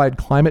worldwide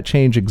climate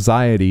change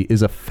anxiety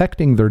is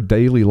affecting their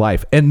daily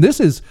life. And this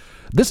is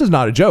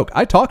not a joke.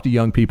 I talk to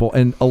young people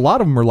and a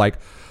lot of them are like,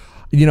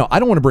 I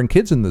don't want to bring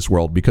kids in this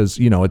world because,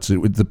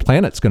 the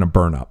planet's going to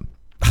burn up.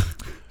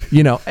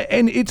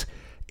 And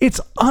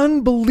it's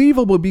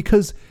unbelievable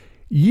because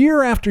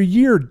year after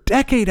year,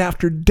 decade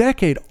after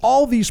decade,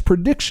 all these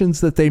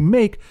predictions that they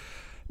make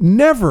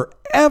never,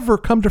 ever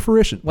come to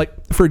fruition. Like,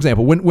 for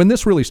example, when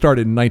this really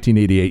started in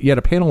 1988, you had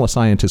a panel of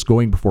scientists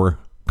going before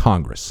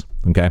Congress,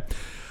 okay?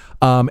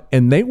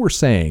 And they were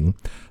saying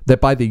that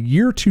by the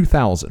year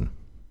 2000,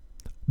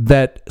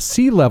 that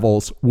sea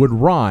levels would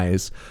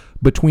rise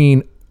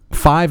between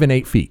 5 and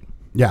 8 feet.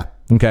 Yeah.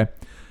 Okay.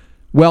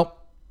 Well,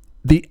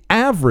 the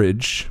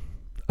average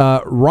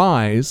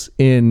rise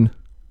in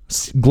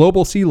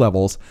global sea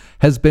levels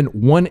has been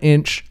 1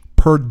 inch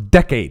per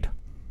decade.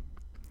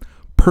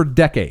 Per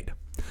decade.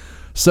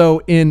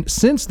 So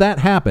since that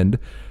happened,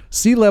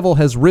 sea level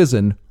has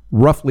risen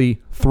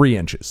roughly 3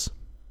 inches.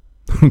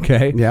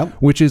 Okay? Yeah.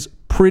 Which is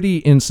pretty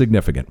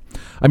insignificant.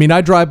 I mean,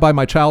 I drive by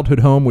my childhood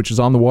home, which is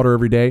on the water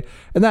every day,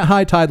 and that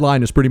high tide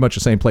line is pretty much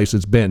the same place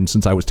it's been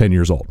since I was 10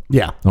 years old.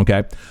 Yeah.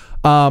 Okay?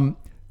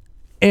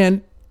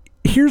 And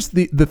here's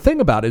the thing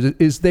about it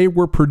is they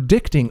were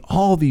predicting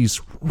all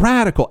these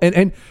radical,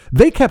 and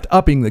they kept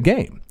upping the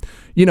game.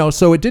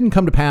 So it didn't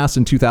come to pass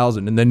in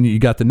 2000, and then you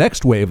got the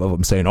next wave of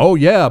them saying, oh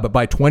yeah, but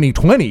by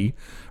 2020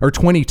 or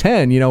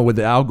 2010, with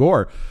Al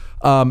Gore,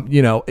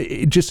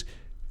 it just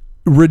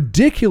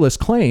ridiculous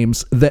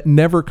claims that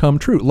never come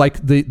true,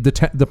 like the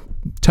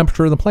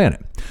temperature of the planet.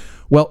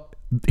 Well,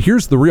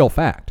 here's the real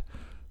fact.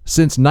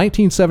 Since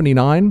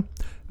 1979,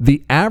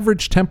 the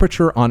average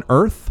temperature on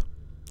Earth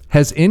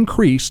has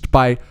increased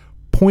by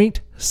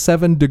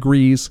 0.7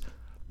 degrees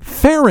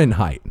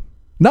Fahrenheit.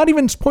 Not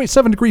even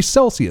 0.7 degrees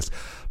Celsius,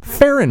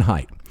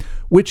 Fahrenheit,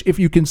 which if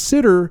you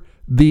consider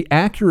the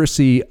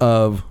accuracy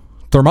of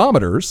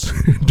thermometers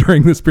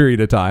during this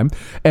period of time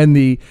and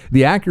the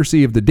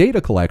accuracy of the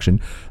data collection,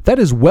 that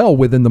is well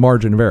within the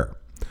margin of error.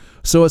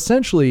 So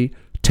essentially,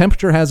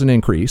 temperature hasn't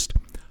increased.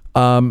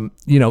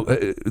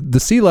 The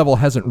sea level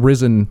hasn't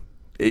risen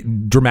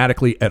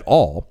dramatically at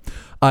all.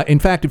 In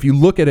fact, if you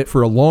look at it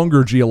for a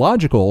longer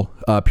geological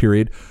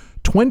period,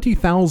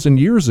 20,000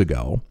 years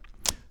ago,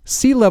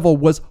 sea level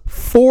was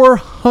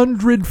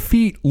 400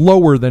 feet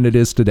lower than it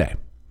is today.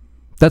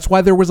 That's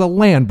why there was a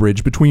land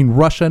bridge between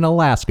Russia and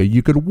Alaska.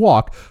 You could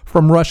walk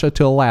from Russia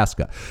to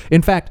Alaska.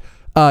 In fact,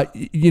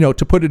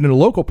 to put it in a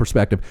local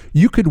perspective,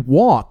 you could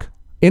walk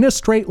in a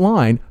straight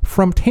line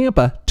from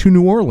Tampa to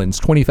New Orleans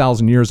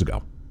 20,000 years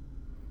ago.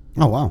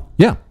 Oh, wow.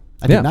 Yeah.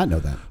 I did not know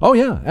that. Oh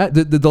yeah,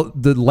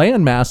 the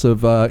landmass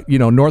of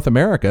North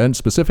America and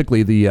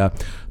specifically the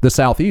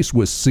Southeast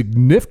was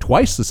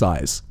twice the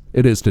size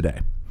it is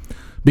today,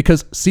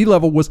 because sea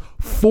level was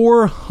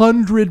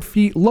 400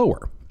 feet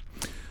lower.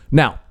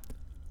 Now,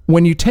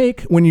 when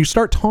you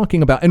start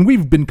talking about, and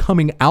we've been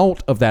coming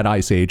out of that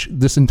ice age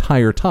this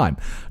entire time.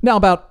 Now,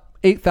 about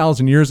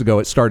 8,000 years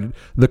ago,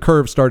 the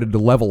curve started to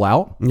level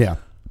out. Yeah.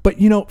 But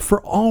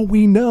for all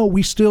we know,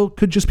 we still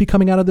could just be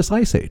coming out of this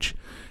ice age,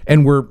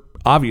 and we're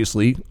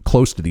obviously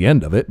close to the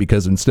end of it,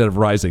 because instead of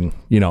rising,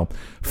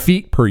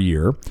 feet per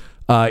year,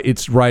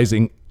 it's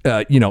rising,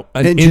 an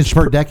inches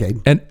per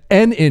decade.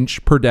 An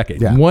inch per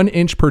decade. Yeah. 1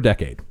 inch per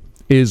decade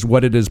is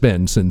what it has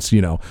been since,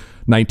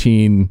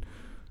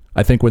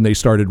 I think when they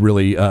started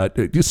really,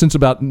 since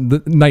about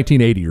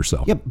 1980 or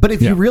so. Yeah, but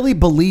if you really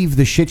believe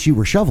the shit you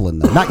were shoveling,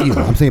 though, not you,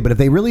 I'm saying, but if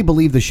they really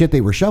believe the shit they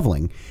were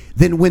shoveling,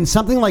 then when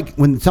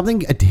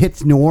something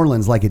hits New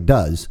Orleans like it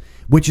does,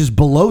 which is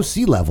below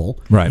sea level,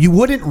 right, you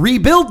wouldn't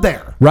rebuild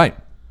there. Right.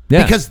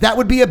 Yeah. Because that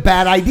would be a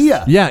bad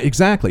idea. Yeah,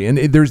 exactly. And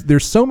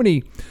there's so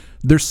many,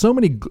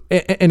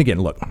 and again,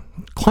 look,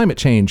 climate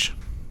change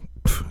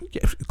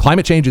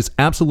is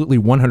absolutely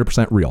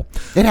 100% real.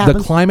 It happens.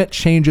 The climate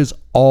changes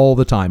all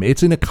the time.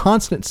 It's in a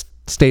constant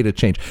state of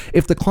change.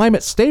 If the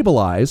climate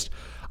stabilized,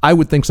 I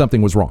would think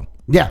something was wrong.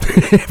 Yeah.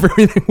 If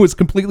everything was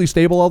completely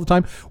stable all the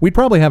time, we'd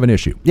probably have an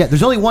issue. Yeah,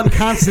 there's only one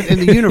constant in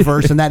the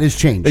universe, and that is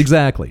change.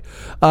 Exactly.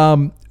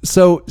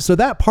 So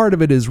that part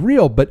of it is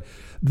real, but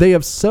they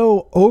have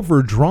so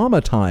over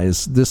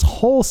dramatized this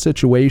whole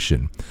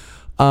situation.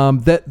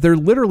 that they're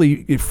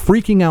literally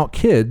freaking out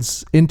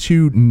kids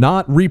into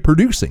not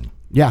reproducing.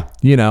 Yeah.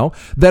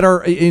 That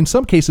are in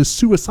some cases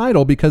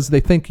suicidal because they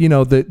think,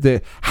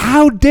 the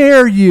how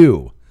dare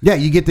you? Yeah,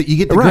 you get the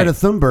Right. Greta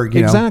Thunberg,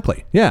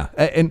 Exactly. Yeah.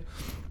 And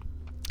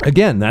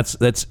again,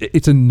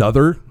 it's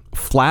another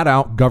flat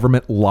out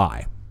government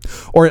lie,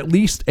 or at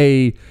least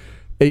a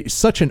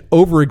such an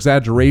over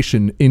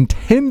exaggeration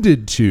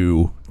intended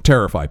to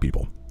terrify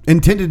people.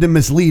 Intended to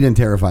mislead and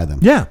terrify them.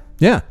 Yeah.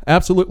 Yeah,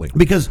 absolutely.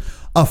 Because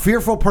a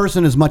fearful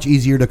person is much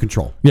easier to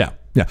control. Yeah.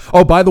 Yeah.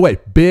 Oh, by the way,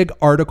 big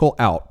article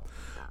out.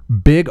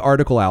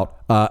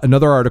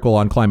 Another article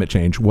on climate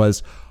change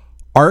was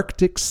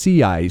Arctic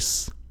sea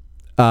ice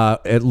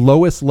at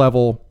lowest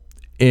level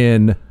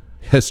in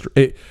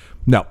history.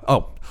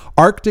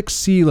 Arctic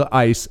sea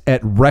ice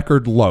at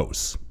record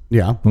lows.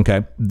 Yeah.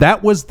 Okay.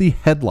 That was the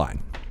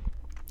headline.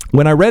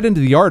 When I read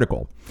into the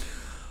article,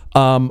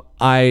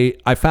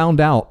 I found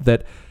out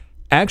that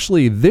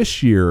actually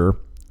this year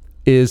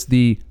is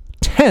the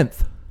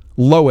 10th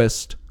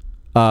lowest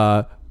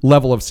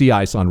level of sea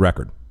ice on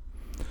record.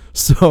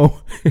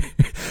 So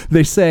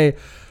they say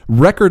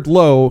record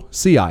low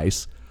sea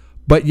ice,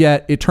 but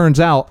yet it turns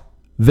out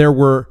there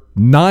were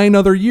 9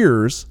 other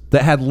years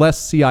that had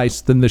less sea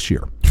ice than this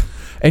year.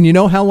 And you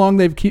know how long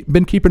they've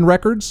been keeping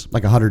records?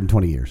 Like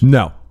 120 years.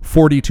 No,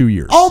 42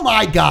 years. Oh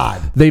my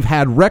God. They've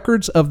had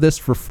records of this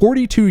for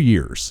 42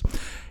 years.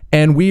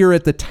 And we are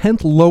at the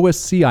 10th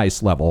lowest sea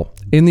ice level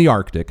in the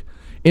Arctic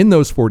in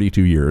those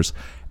 42 years.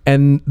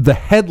 And the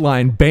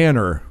headline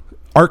banner,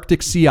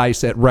 Arctic sea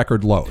ice at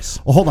record lows.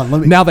 Well, hold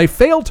on. Now, they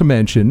failed to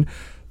mention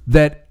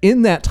that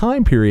in that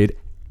time period,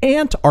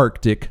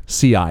 Antarctic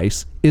sea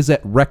ice is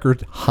at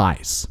record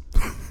highs.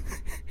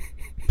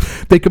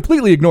 They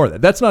completely ignore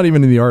that. That's not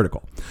even in the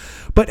article.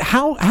 But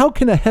how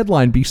can a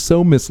headline be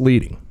so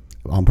misleading?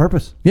 On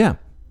purpose. Yeah.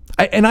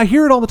 I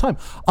hear it all the time.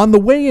 On the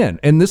way in,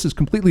 and this is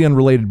completely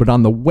unrelated, but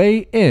on the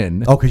way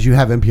in... Oh, because you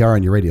have NPR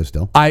on your radio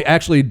still. I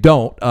actually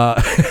don't.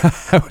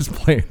 I was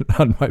playing it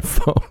on my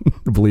phone,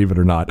 believe it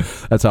or not.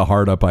 That's how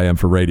hard up I am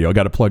for radio. I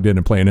got it plugged in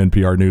and playing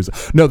NPR news.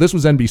 No, this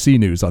was NBC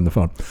News on the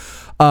phone.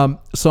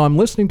 So I'm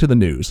listening to the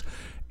news,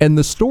 and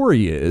the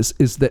story is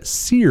that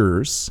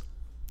Sears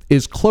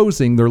is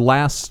closing their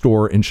last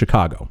store in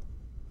Chicago.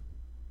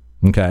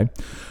 Okay?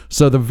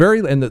 So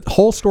the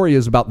whole story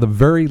is about the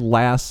very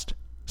last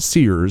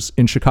Sears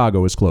in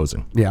Chicago is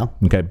closing. Yeah.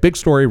 Okay. Big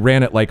story,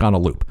 ran it like on a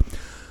loop.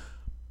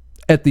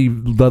 At the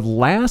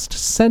last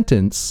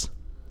sentence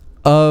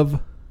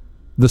of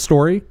the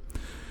story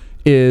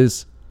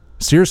is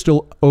Sears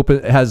still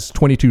open, has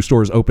 22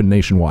 stores open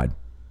nationwide.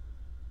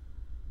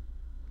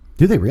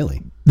 Do they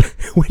really?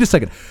 Wait a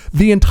second.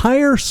 The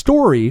entire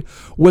story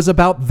was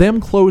about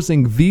them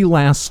closing the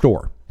last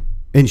store.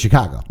 In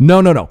Chicago?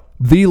 No.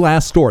 The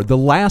last store, the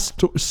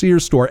last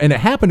Sears store, and it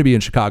happened to be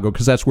in Chicago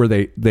because that's where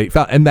they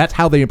found, and that's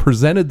how they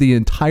presented the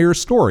entire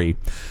story.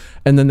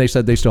 And then they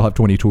said they still have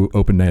 22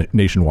 open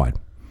nationwide.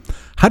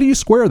 How do you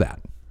square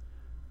that?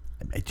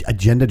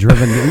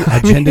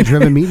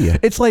 Agenda-driven media.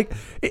 It's like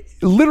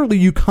literally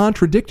you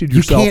contradicted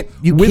yourself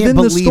you within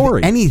can't the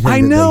story. Anything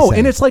I know, that they say.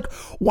 and it's like,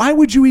 why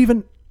would you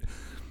even?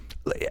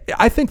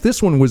 I think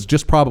this one was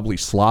just probably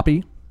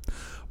sloppy,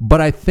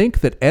 but I think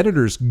that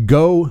editors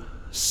go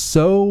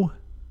so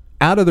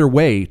out of their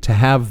way to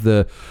have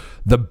the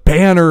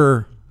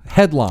banner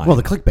headline. Well,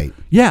 the clickbait.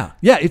 Yeah.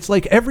 It's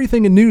like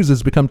everything in news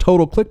has become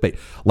total clickbait.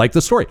 Like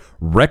the story,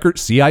 record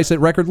sea ice at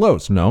record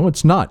lows. No,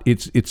 it's not.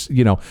 It's it's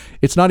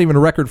not even a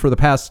record for the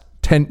past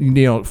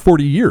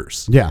 40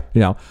 years. Yeah.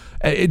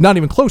 Not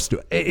even close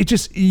to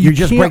it. You're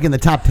just breaking the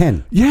top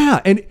 10.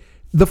 Yeah, and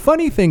the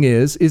funny thing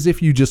is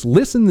if you just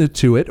listen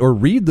to it or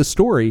read the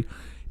story,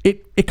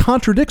 it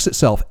contradicts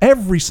itself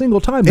every single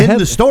time. In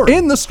the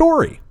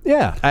story.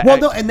 Yeah.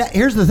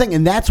 Here's the thing,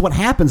 and that's what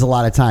happens a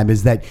lot of time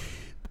is that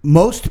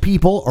most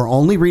people are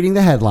only reading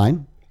the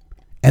headline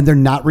and they're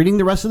not reading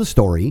the rest of the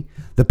story.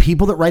 The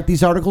people that write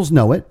these articles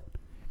know it.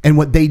 And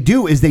what they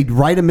do is they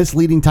write a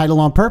misleading title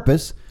on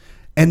purpose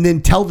and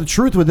then tell the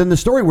truth within the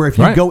story, where if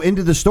you go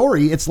into the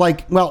story, it's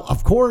like, well,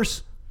 of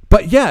course.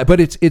 But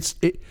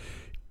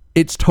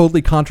it's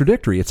totally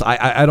contradictory.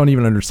 I don't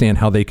even understand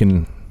how they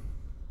can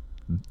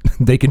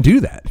do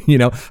that.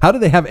 How do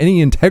they have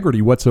any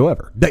integrity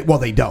whatsoever?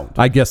 They don't.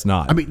 I guess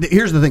not. I mean,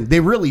 here's the thing. They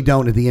really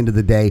don't at the end of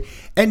the day.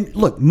 And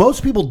look,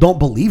 most people don't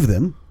believe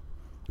them,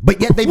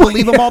 but yet they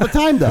believe them all the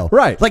time, though.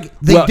 Right. Like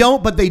they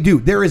don't, but they do.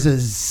 There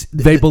is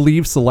they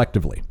believe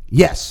selectively.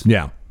 Yes.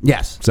 Yeah.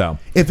 Yes. So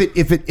if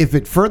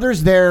it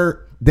furthers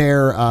their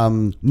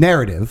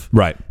narrative,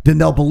 right, then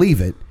they'll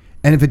believe it.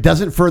 And if it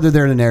doesn't further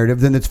their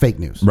narrative, then it's fake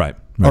news. Right.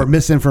 or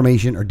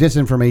misinformation or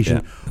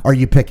disinformation, or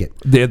you pick it.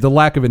 The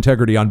lack of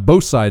integrity on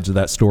both sides of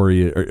that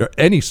story, or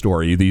any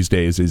story these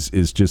days,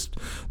 is just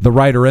the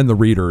writer and the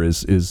reader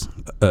is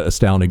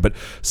astounding. But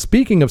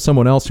speaking of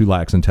someone else who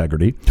lacks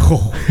integrity,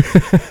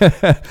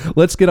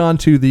 let's get on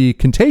to the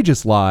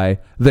contagious lie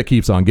that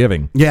keeps on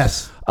giving.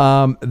 Yes.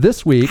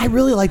 This week, I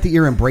really like that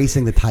you're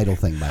embracing the title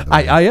thing, by the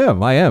way. I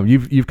am.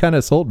 You've kind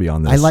of sold me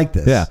on this. I like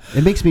this. Yeah.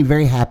 It makes me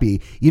very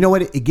happy. You know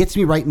what? It gets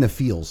me right in the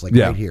feels, like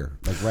right here,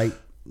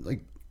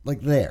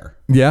 like there.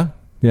 Yeah.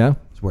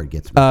 That's where it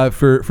gets me.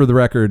 For the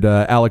record,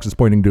 Alex is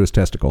pointing to his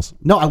testicles.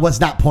 No, I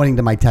was not pointing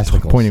to my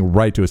testicles. Pointing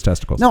right to his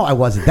testicles. No, I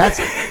wasn't.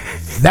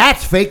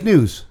 That's fake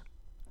news.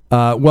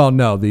 Well,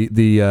 no,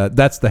 the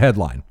that's the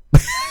headline.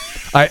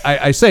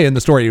 I say in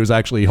the story he was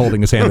actually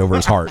holding his hand over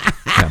his heart.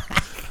 Yeah.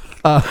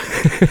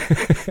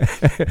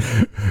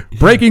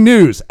 Breaking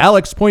news: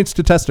 Alex points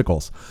to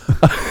testicles.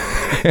 All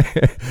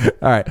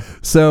right.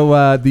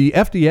 So the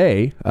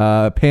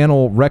FDA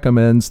panel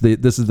recommends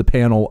this is the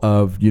panel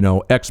of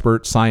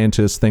experts,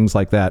 scientists, things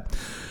like that,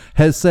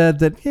 has said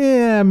that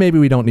maybe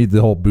we don't need the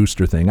whole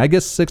booster thing. I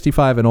guess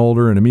 65 and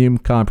older and immune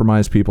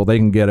compromised people, they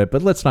can get it,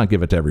 but let's not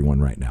give it to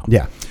everyone right now.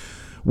 Yeah.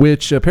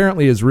 Which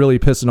apparently is really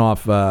pissing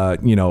off,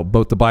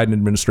 both the Biden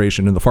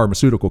administration and the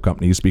pharmaceutical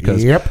companies,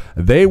 because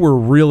they were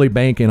really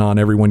banking on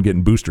everyone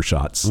getting booster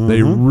shots. Mm-hmm.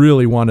 They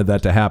really wanted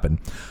that to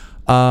happen.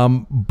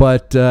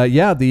 But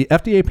the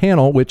FDA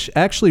panel, which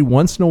actually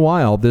once in a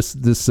while, this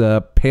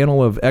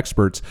panel of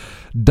experts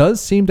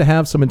does seem to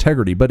have some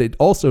integrity, but it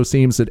also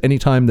seems that any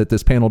time that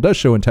this panel does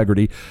show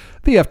integrity,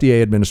 the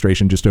FDA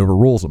administration just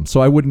overrules them. So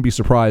I wouldn't be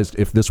surprised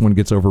if this one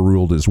gets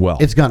overruled as well.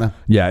 It's gonna.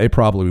 Yeah, it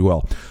probably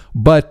will.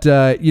 But,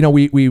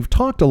 we've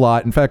talked a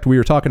lot. In fact, we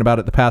were talking about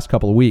it the past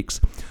couple of weeks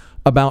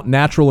about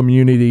natural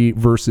immunity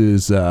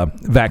versus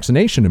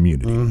vaccination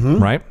immunity,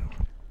 right?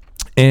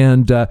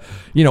 And,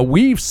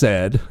 we've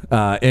said,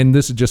 and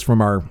this is just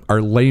from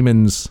our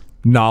layman's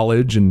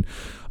knowledge and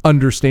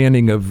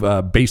understanding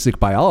of basic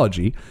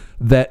biology,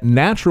 that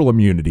natural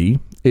immunity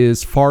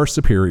is far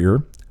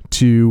superior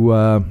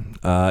to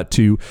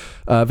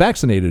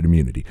vaccinated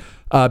immunity.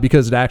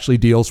 Because it actually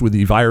deals with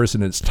the virus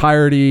in its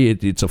entirety.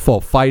 It's a full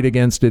fight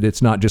against it.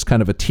 It's not just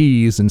kind of a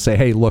tease and say,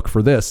 hey, look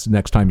for this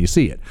next time you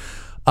see it.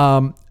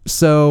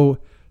 So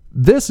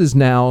this is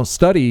now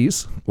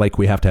studies, like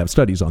we have to have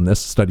studies on this.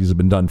 Studies have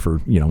been done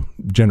for,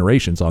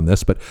 generations on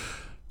this, but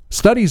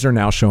studies are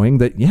now showing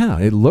that,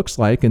 it looks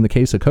like in the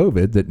case of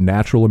COVID that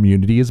natural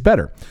immunity is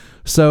better.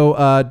 So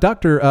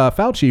Dr.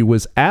 Fauci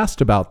was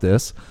asked about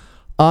this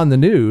on the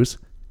news,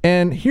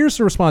 and here's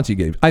the response he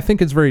gave. I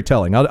think it's very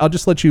telling. I'll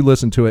just let you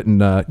listen to it and,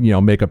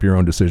 make up your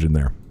own decision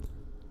there.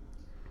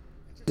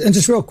 And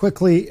just real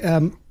quickly,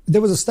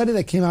 there was a study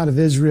that came out of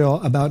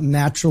Israel about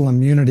natural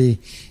immunity.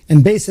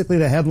 And basically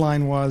the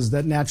headline was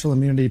that natural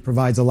immunity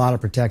provides a lot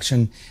of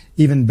protection,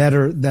 even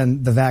better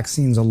than the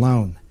vaccines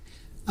alone.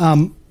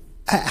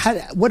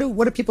 What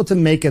are people to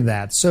make of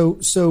that?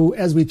 So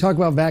as we talk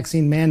about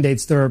vaccine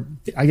mandates,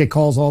 I get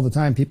calls all the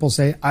time. People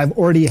say, I've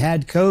already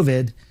had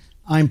COVID.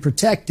 I'm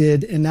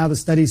protected, and now the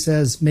study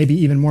says maybe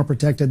even more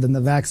protected than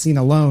the vaccine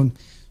alone.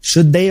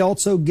 Should they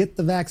also get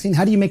the vaccine?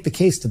 How do you make the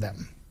case to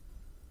them?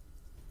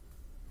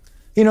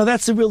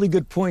 That's a really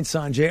good point,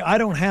 Sanjay. I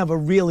don't have a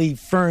really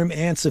firm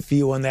answer for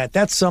you on that.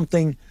 That's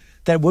something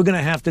that we're going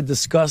to have to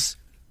discuss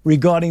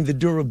regarding the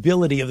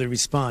durability of the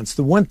response.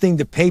 The one thing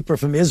the paper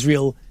from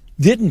Israel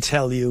didn't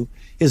tell you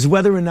is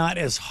whether or not,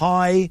 as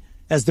high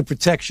as the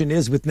protection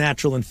is with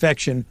natural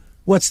infection,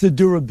 what's the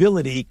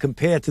durability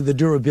compared to the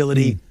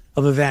durability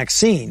of a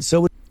vaccine.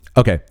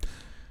 Okay.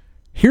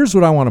 Here's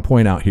what I want to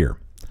point out here.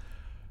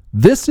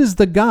 This is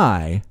the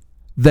guy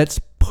that's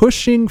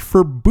pushing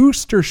for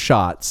booster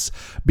shots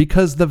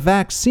because the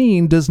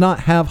vaccine does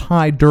not have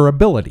high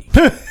durability.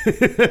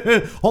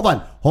 Hold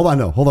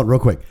on real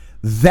quick.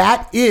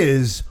 That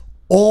is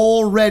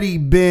already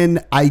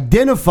been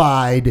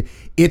identified.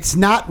 It's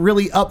not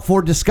really up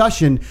for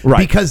discussion, right?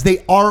 Because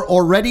they are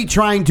already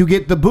trying to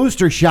get the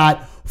booster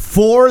shot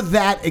for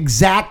that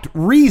exact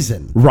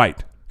reason.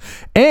 Right.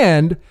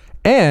 And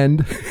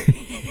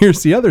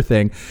here's the other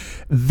thing.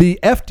 The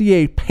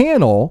FDA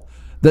panel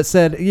that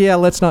said,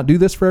 let's not do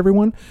this for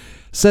everyone,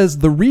 says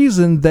the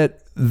reason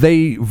that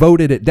they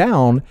voted it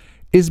down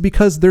is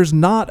because there's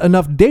not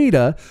enough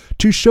data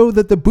to show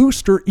that the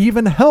booster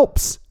even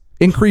helps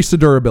increase the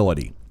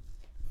durability.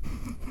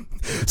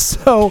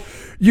 So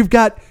you've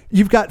got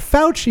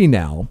Fauci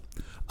now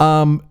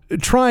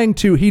trying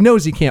to, he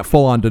knows he can't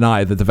full on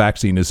deny that the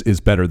vaccine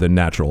is better than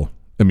natural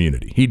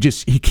immunity. He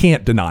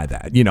can't deny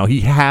that.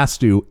 He has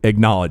to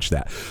acknowledge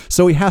that.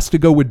 So he has to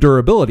go with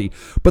durability.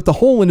 But the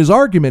hole in his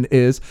argument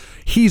is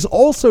he's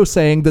also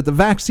saying that the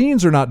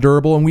vaccines are not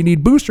durable and we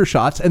need booster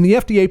shots. And the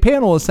FDA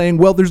panel is saying,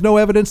 well, there's no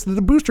evidence that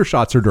the booster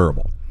shots are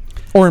durable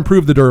or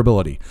improve the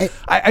durability.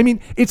 I mean,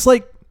 it's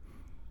like,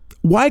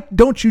 why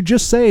don't you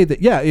just say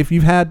that, if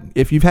you've had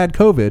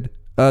COVID,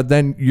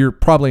 then you're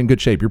probably in good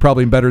shape. You're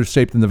probably in better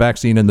shape than the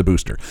vaccine and the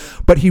booster.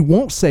 But he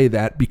won't say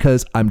that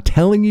because I'm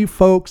telling you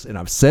folks, and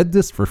I've said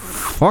this for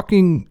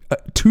fucking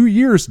 2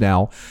 years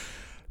now,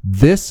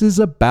 This is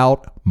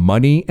about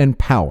money and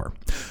power.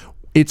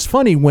 It's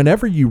funny,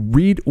 whenever you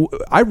read,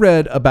 I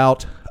read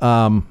about,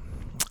 I'm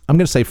going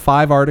to say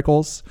 5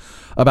 articles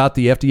about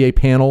the FDA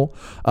panel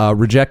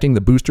rejecting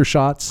the booster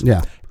shots.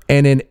 Yeah.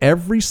 And in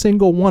every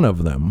single one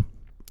of them,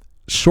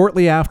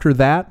 shortly after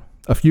that,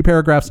 a few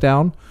paragraphs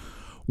down,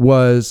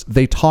 was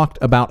they talked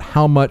about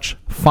how much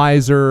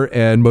Pfizer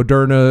and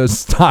Moderna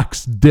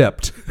stocks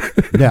dipped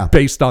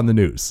based on the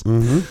news.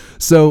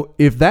 So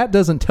if that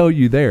doesn't tell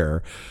you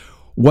there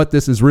what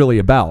this is really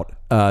about,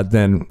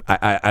 then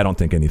I don't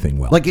think anything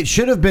will. Like, it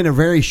should have been a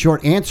very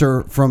short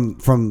answer from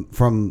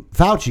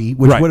Fauci,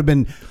 which would have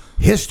been,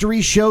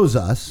 history shows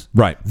us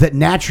that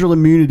natural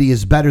immunity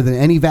is better than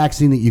any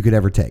vaccine that you could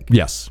ever take.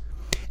 Yes.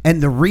 And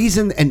the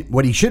reason, and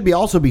what he should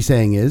also be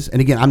saying is,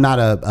 and again, I'm not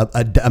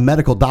a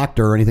medical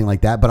doctor or anything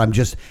like that, but I'm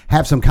just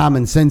have some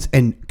common sense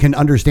and can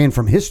understand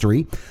from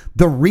history.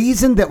 The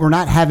reason that we're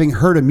not having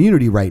herd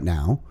immunity right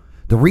now,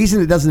 the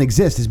reason it doesn't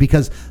exist is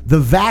because the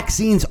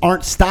vaccines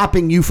aren't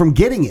stopping you from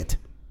getting it.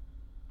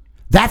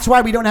 That's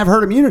why we don't have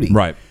herd immunity.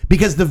 Right.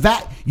 Because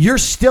you're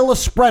still a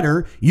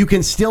spreader. You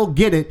can still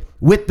get it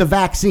with the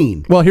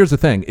vaccine. Well, here's the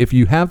thing. If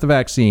you have the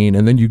vaccine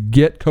and then you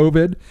get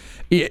COVID,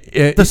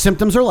 the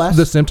symptoms are less.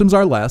 The symptoms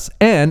are less.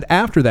 And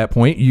after that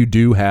point, you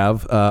do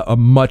have a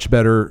much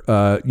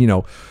better,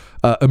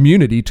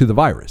 immunity to the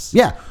virus.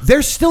 Yeah.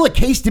 There's still a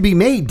case to be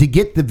made to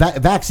get the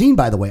vaccine,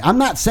 by the way. I'm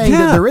not saying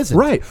that there isn't.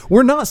 Right.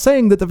 We're not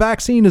saying that the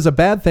vaccine is a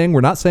bad thing.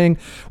 We're not saying,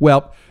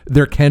 well,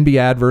 there can be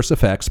adverse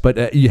effects,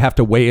 but you have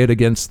to weigh it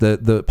against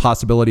the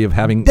possibility of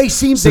having. They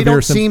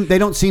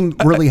don't seem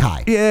really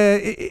high. Yeah,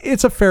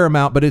 it's a fair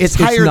amount, but it's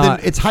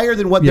higher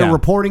than what they're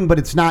reporting, but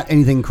it's not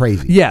anything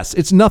crazy. Yes,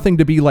 it's nothing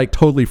to be like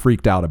totally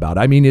freaked out about.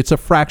 I mean, it's a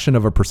fraction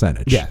of a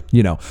percentage. Yeah.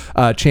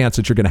 Chance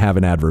that you're going to have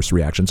an adverse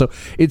reaction. So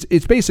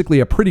it's basically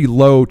a pretty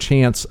low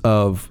chance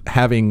of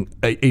having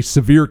a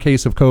severe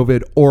case of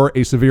COVID or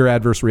a severe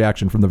adverse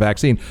reaction from the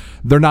vaccine.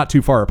 They're not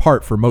too far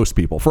apart for most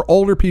people. For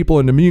older people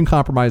and immune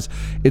compromised,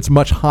 it's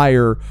much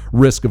higher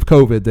risk of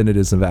COVID than it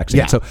is the vaccine.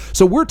 Yeah.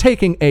 So we're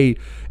taking a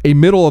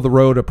middle of the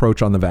road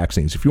approch on the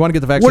vaccines. If you want to get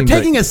the vaccine, we're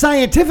taking a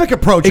scientific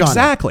approach on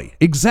it.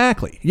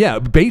 Exactly. Yeah,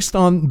 based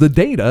on the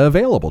data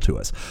available to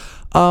us.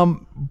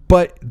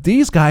 But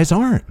these guys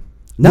aren't.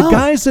 No. The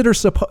guys that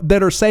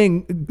are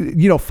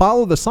saying,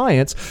 follow the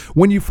science.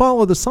 When you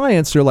follow the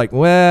science, you're like,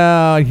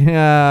 well,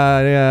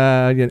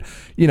 yeah. And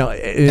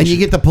you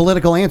get the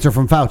political answer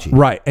from Fauci.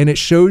 Right. And it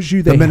shows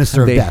you the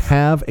minister of death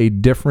have a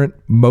different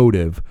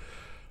motive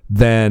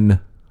than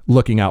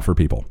looking out for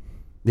people.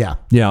 Yeah.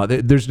 Yeah,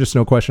 there's just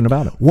no question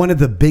about it. One of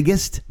the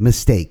biggest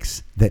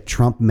mistakes that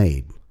Trump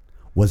made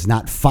was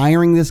not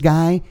firing this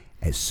guy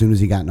as soon as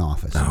he got in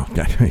office. Oh,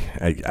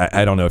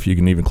 I don't know if you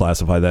can even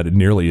classify that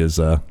nearly as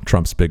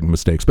Trump's big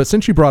mistakes. But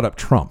since you brought up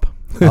Trump,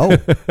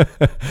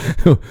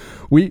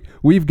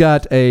 we've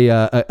got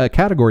a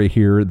category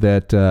here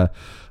that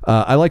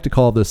I like to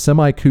call the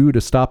semi-coup to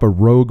stop a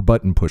rogue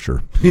button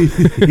pusher.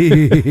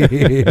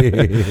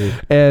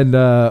 And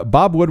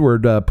Bob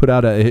Woodward put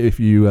out if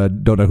you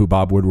don't know who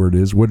Bob Woodward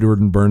is, Woodward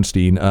and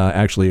Bernstein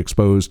actually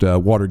exposed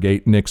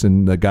Watergate.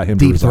 Nixon got him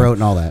Deep Throat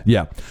and all that.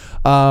 Yeah.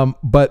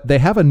 But they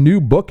have a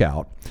new book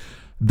out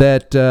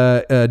that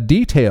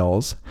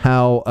details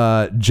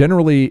how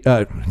General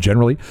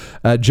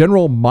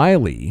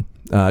Milley,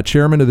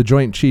 chairman of the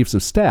Joint Chiefs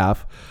of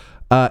Staff,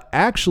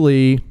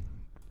 actually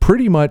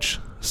pretty much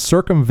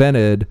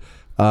circumvented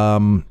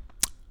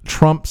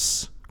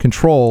Trump's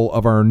control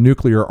of our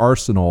nuclear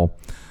arsenal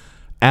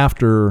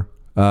after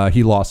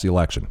he lost the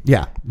election.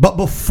 Yeah, but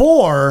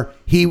before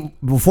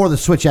the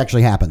switch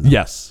actually happened.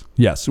 Yes.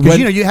 Because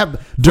you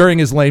have during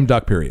his lame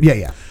duck period.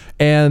 Yeah.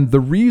 And the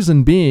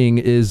reason being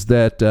is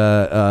that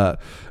General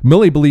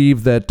Milley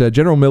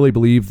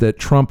believed that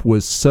Trump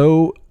was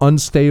so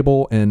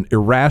unstable and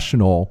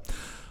irrational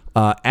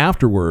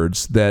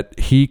afterwards that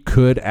he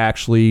could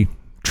actually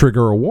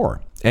trigger a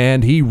war.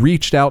 And he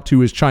reached out to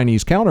his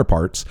Chinese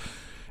counterparts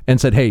and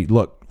said, "Hey,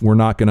 look, we're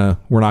not gonna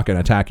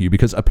attack you,"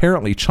 because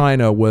apparently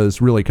China was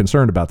really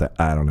concerned about that.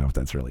 I don't know if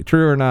that's really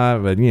true or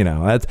not, but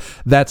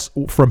that's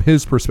from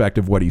his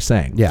perspective what he's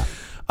saying. Yeah.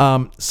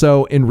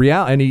 So in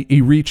reality, and he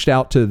reached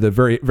out to the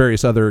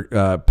various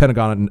other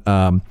Pentagon,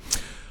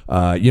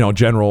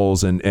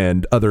 generals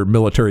and other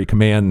military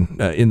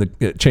command in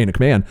the chain of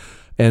command,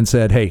 and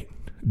said, "Hey,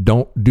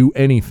 don't do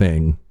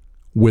anything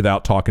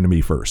without talking to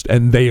me first."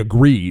 And they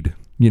agreed,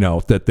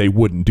 that they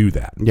wouldn't do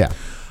that. Yeah.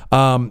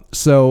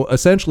 So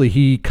essentially,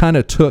 he kind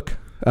of took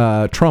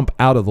Trump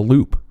out of the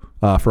loop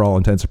for all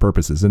intents and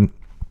purposes. And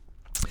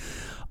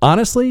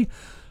honestly,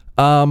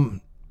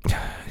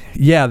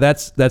 yeah,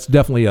 that's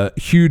definitely a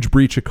huge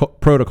breach of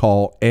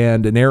protocol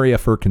and an area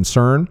for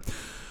concern.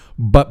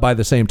 But by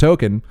the same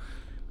token,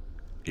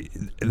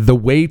 the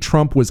way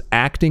Trump was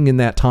acting in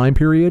that time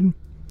period,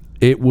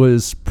 it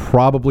was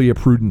probably a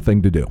prudent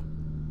thing to do.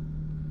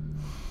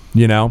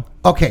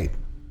 Okay,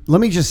 let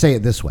me just say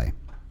it this way.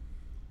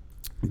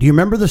 Do you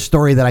remember the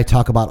story that I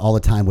talk about all the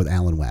time with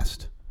Alan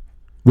West?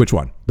 Which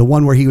one? The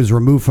one where he was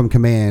removed from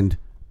command,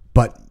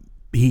 but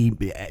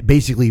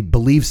basically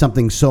believed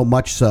something so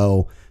much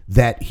so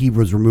that he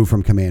was removed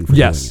from command for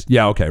doing it.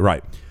 Yeah. Okay.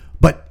 Right.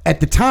 But at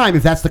the time,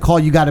 if that's the call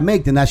you got to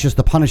make, then that's just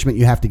the punishment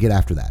you have to get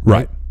after that.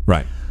 Right.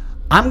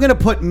 I'm going to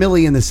put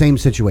Milley in the same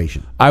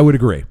situation. I would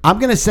agree. I'm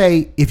going to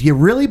say, if you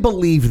really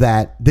believe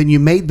that, then you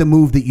made the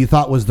move that you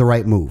thought was the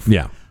right move.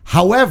 Yeah.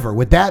 However,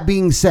 with that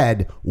being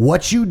said,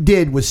 what you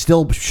did was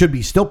should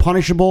be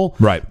punishable.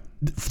 Right.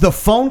 The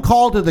phone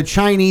call to the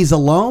Chinese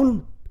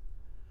alone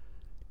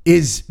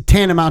is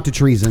tantamount to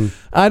treason.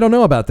 I don't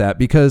know about that,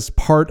 because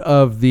part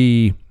of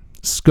the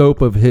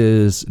scope of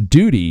his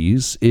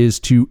duties is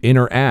to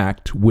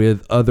interact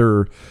with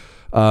other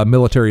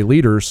military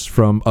leaders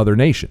from other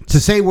nations. To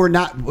say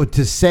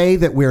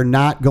that we're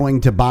not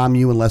going to bomb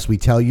you unless we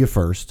tell you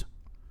first,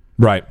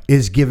 right,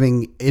 is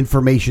giving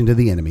information to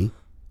the enemy.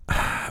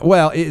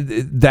 Well,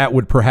 that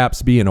would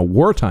perhaps be in a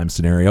wartime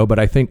scenario, but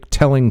I think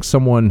telling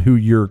someone who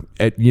you're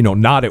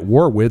not at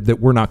war with that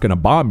we're not going to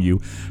bomb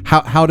you,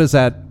 how is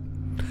that?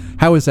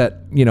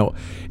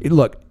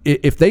 Look,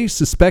 if they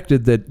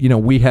suspected that,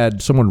 we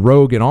had someone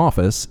rogue in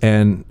office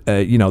and,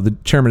 the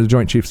chairman of the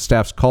Joint Chiefs of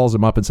Staff calls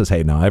him up and says,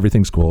 hey, no,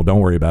 everything's cool. Don't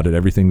worry about it.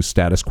 Everything's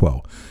status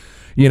quo.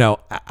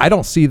 I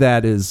don't see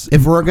that as...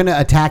 If we're going to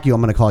attack you,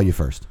 I'm going to call you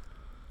first.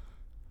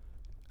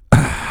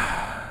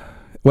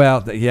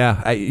 Well,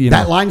 yeah.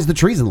 That line's the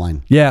treason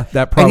line. Yeah,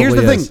 that probably is. And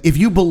here's the thing. If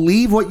you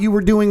believe what you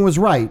were doing was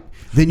right,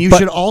 then you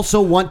should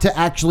also want to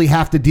actually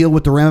have to deal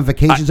with the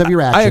ramifications of your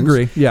actions. I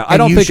agree. Yeah, I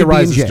don't think it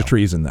rises to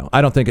treason, though.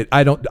 I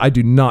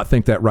do not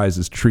think that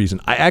rises to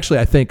treason. I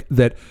think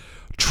that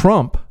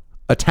Trump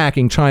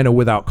attacking China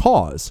without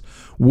cause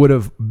would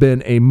have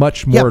been a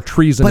much more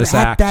treasonous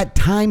act. But at that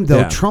time,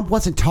 though, Trump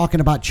wasn't talking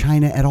about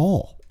China at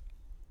all.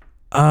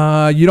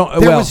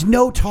 There was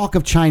no talk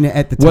of China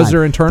at the time. Was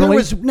there internally? There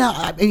was no.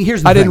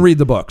 Here's the thing. I didn't read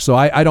the book, so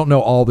I don't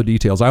know all the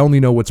details. I only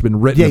know what's been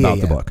written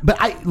about the book.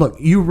 But look,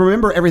 you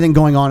remember everything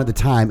going on at the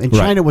time, and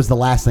China was the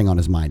last thing on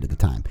his mind at the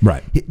time.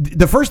 Right.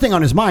 The first thing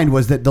on his mind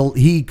was that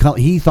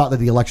he thought that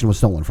the election was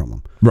stolen from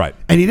him. Right.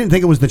 And he didn't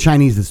think it was the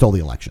Chinese that stole the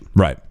election.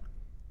 Right.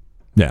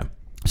 Yeah.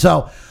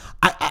 So.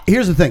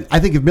 Here's the thing. I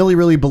think if Milley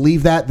really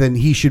believed that, then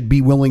he should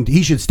be willing to.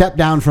 He should step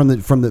down from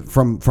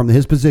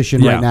his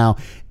position right now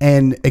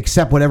and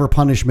accept whatever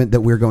punishment that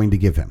we're going to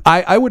give him.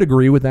 I would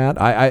agree with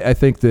that. I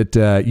think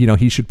that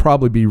he should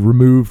probably be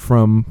removed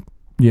from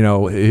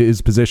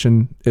his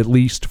position at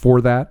least for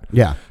that.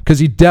 Yeah, because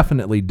he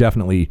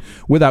definitely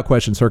without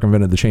question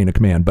circumvented the chain of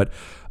command. But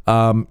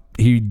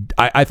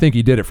I think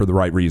he did it for the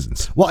right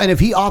reasons. Well, and if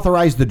he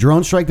authorized the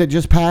drone strike that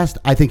just passed,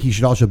 I think he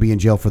should also be in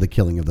jail for the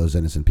killing of those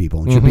innocent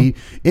people and should be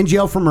in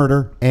jail for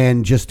murder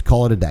and just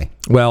call it a day.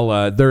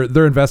 Well,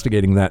 they're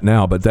investigating that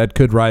now, but that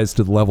could rise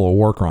to the level of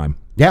war crime.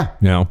 Yeah,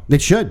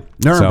 it should.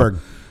 Nuremberg.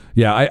 So,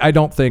 yeah, I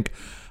don't think.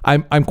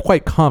 I'm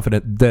quite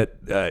confident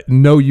that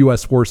no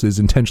U.S. forces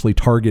intentionally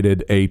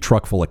targeted a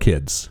truck full of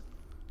kids.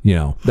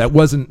 That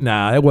wasn't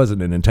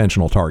an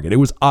intentional target. It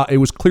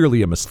was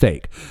clearly a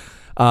mistake.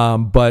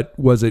 But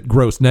was it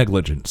gross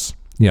negligence?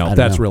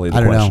 That's really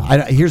the question. I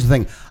don't know. Here's the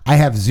thing. I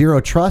have zero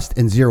trust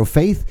and zero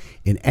faith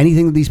in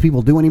anything that these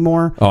people do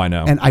anymore. Oh, I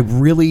know. And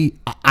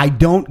I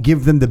don't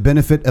give them the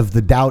benefit of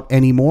the doubt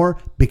anymore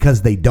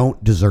because they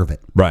don't deserve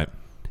it. Right.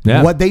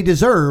 Yeah. What they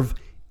deserve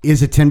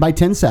is a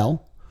 10-by-10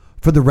 cell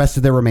for the rest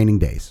of their remaining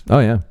days. Oh,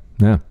 yeah.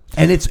 Yeah.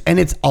 And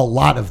it's a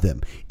lot of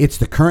them. It's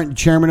the current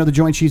chairman of the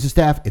Joint Chiefs of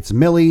Staff. It's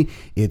Milley.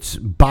 It's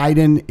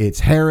Biden. It's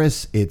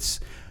Harris.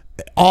 It's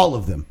all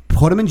of them.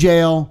 Put them in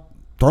jail.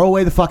 Throw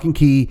away the fucking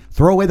key.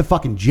 Throw away the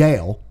fucking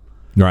jail.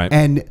 Right.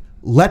 And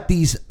let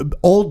these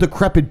old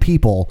decrepit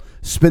people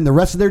spend the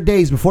rest of their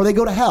days before they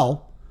go to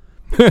hell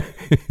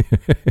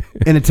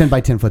in a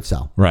 10-by-10 foot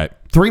cell. Right.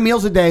 3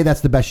 meals a day.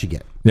 That's the best you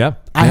get. Yeah.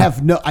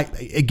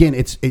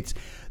 It's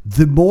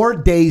the more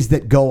days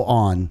that go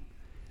on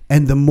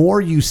and the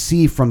more you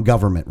see from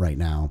government right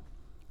now,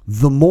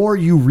 the more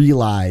you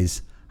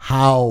realize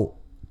how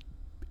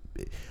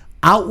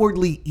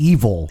outwardly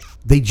evil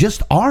they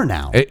just are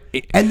now.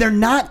 And they're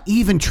not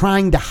even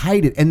trying to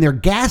hide it. And they're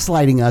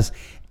gaslighting us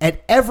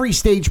at every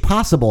stage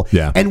possible.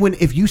 Yeah. And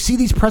if you see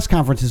these press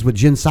conferences with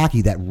Jen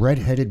Psaki, that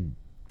redheaded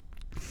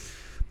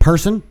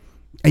person,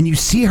 and you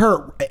see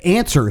her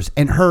answers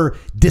and her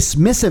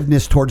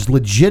dismissiveness towards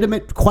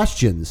legitimate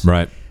questions.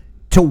 Right.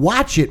 To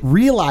watch it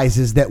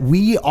realizes that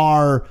we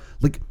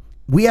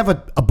have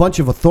a bunch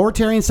of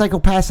authoritarian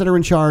psychopaths that are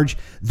in charge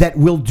that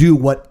will do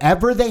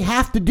whatever they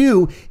have to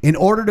do in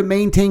order to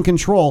maintain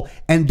control,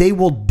 and they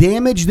will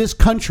damage this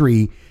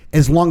country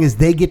as long as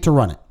they get to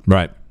run it.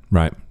 Right,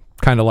 right.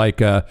 Kind of like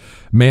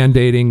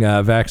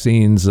mandating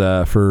vaccines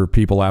for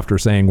people after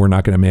saying we're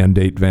not going to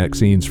mandate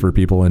vaccines for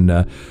people.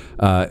 And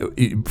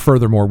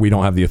furthermore, we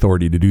don't have the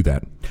authority to do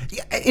that.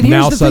 Yeah, and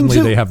now suddenly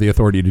they have the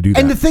authority to do that.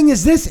 And the thing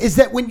is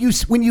that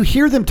when you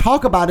hear them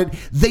talk about it,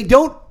 they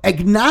don't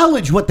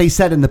acknowledge what they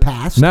said in the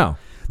past. No.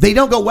 They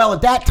don't go, well,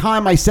 at that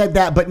time I said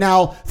that, but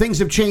now things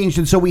have changed,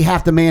 and so we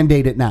have to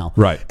mandate it now.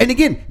 Right. And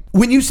again,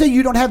 when you say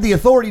you don't have the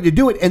authority to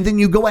do it, and then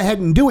you go ahead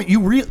and do it,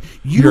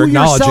 you're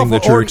acknowledging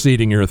that you're or,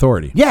 exceeding your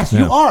authority. Yes,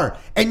 you are,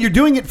 and you're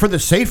doing it for the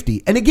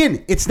safety. And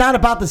again, it's not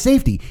about the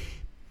safety.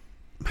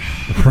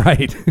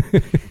 Right.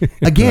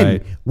 Again,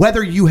 right.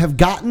 Whether you have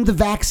gotten the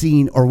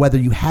vaccine or whether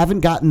you haven't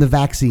gotten the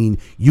vaccine,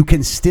 you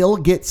can still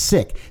get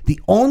sick. The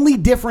only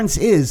difference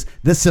is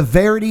the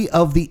severity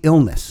of the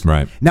illness.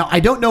 Right. Now,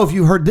 I don't know if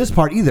you heard this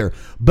part either,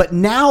 but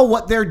now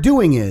what they're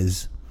doing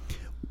is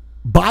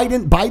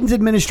Biden's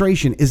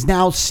administration is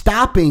now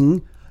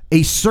stopping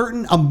a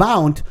certain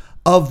amount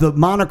of the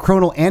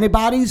monoclonal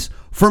antibodies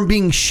from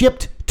being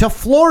shipped to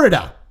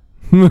Florida.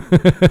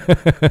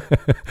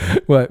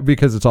 Well,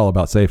 because it's all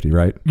about safety,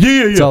 right?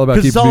 Yeah. It's all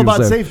about keeping people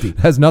safe. Safety. It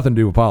has nothing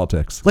to do with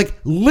politics. Like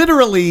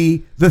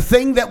literally, the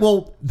thing that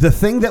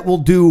will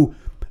do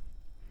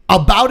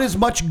about as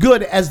much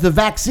good as the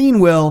vaccine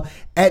will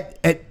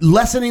at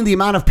lessening the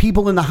amount of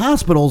people in the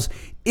hospitals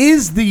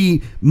is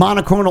the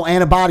monoclonal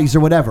antibodies or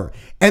whatever.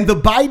 And the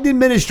Biden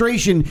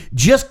administration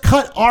just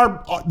cut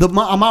the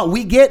amount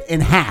we get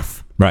in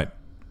half. Right.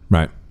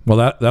 Well,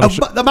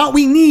 the amount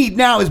we need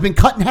now has been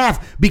cut in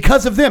half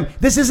because of them.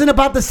 This isn't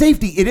about the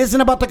safety. It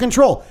isn't about the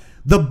control.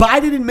 The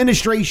Biden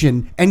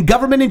administration and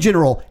government in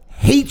general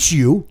hates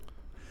you.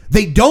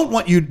 They don't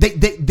want you.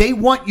 They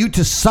want you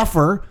to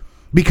suffer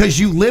because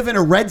you live in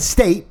a red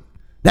state.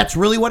 That's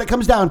really what it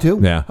comes down to.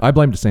 Yeah, I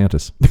blame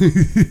DeSantis.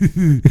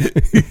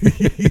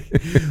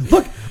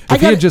 Look, if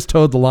he had just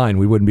towed the line,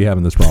 we wouldn't be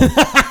having this problem.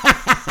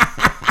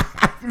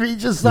 He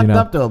just sucked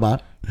up to him, huh?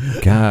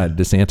 God,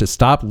 DeSantis,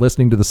 stop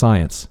listening to the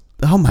science.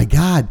 Oh my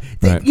God!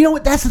 Right. You know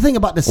what? That's the thing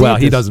about DeSantis. Well,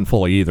 he doesn't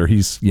fully either.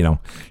 He's,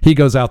 he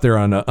goes out there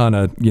on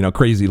a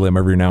crazy limb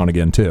every now and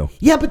again too.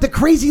 Yeah, but the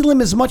crazy limb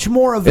is much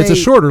more of it's a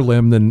shorter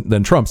limb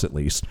than Trump's at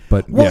least.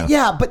 But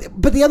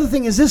but the other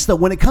thing is this though.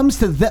 When it comes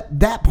to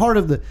that part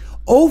of the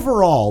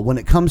overall, when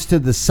it comes to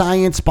the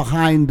science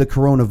behind the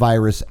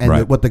coronavirus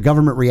and what the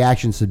government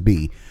reaction should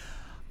be,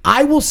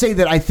 I will say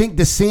that I think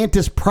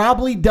DeSantis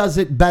probably does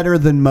it better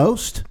than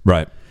most.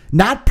 Right.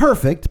 Not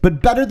perfect,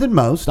 but better than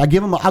most. I'll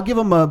give him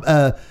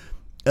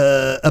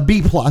a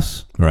B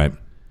plus. Right.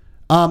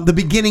 The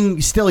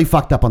beginning, still he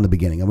fucked up on the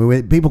beginning. I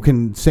mean, people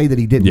can say that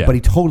he didn't, but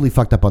he totally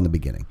fucked up on the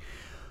beginning.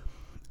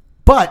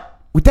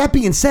 But with that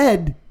being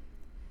said,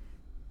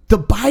 the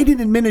Biden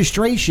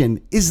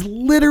administration is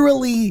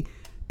literally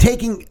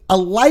taking a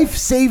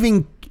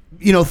life-saving,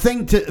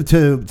 thing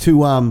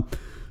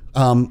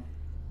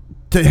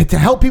to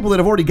help people that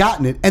have already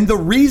gotten it. And the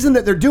reason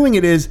that they're doing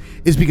it is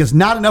because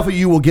not enough of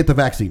you will get the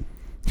vaccine.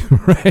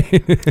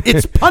 Right.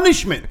 It's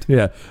punishment.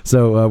 Yeah.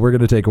 So we're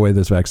going to take away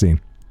this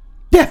vaccine.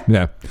 Yeah.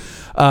 Yeah.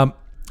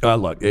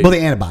 Look. Well, the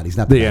antibodies,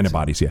 not the vaccine.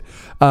 Antibodies.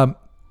 Yeah.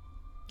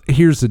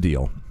 Here's the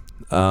deal.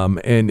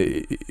 And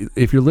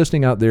if you're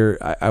listening out there,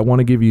 I want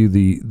to give you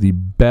the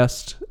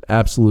best,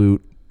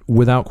 absolute,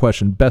 without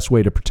question, best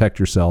way to protect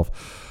yourself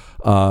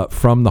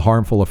from the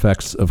harmful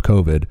effects of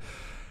COVID.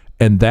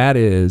 And that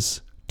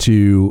is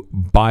to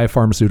buy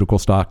pharmaceutical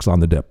stocks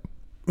on the dip.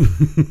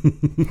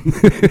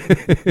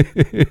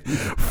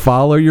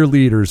 Follow your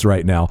leaders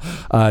right now.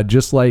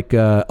 Just like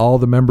all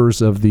the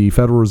members of the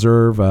Federal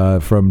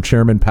Reserve, from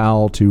Chairman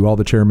Powell to all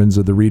the chairmen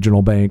of the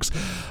regional banks,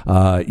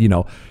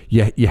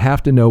 you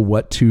have to know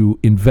what to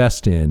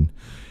invest in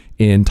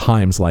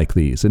times like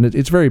these. And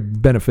it's very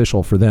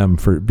beneficial for them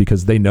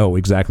because they know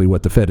exactly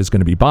what the Fed is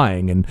going to be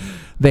buying, and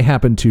they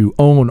happen to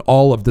own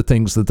all of the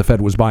things that the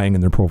Fed was buying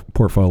in their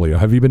portfolio.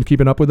 Have you been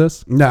keeping up with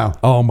this? No.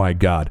 Oh my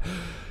God.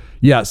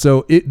 Yeah,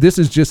 so this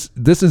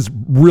is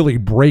really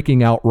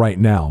breaking out right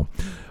now.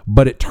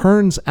 But it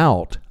turns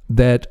out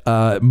that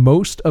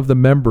most of the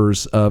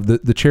members of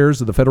the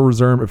chairs of the Federal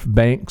Reserve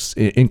banks,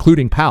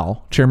 including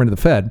Powell, chairman of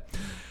the Fed,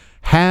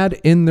 had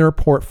in their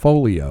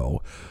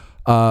portfolio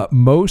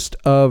most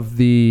of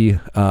the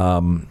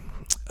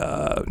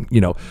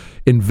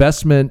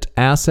investment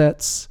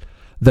assets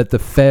that the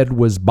Fed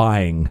was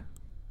buying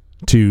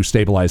to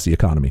stabilize the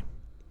economy.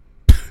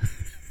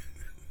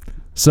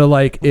 So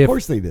like of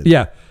course they did.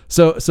 Yeah.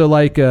 So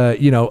like,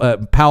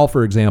 Powell,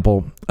 for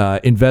example,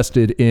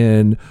 invested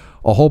in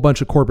a whole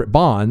bunch of corporate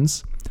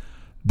bonds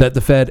that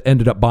the Fed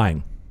ended up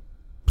buying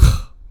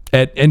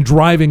and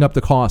driving up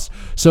the cost.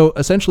 So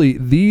essentially,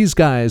 these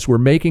guys were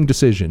making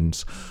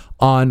decisions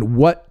on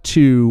what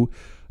to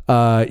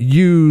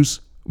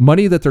use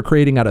money that they're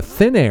creating out of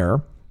thin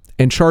air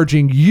and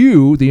charging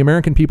you, the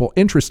American people,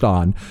 interest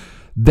on.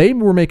 They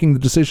were making the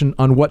decision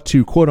on what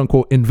to, quote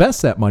unquote,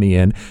 invest that money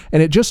in.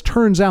 And it just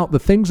turns out the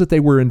things that they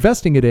were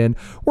investing it in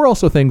were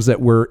also things that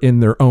were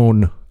in their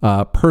own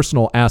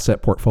personal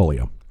asset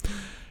portfolio.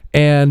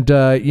 And,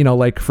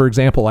 like, for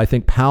example, I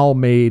think Powell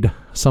made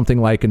something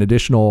like an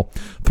additional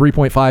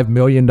 $3.5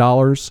 million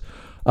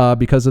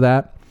because of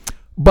that.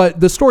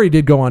 But the story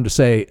did go on to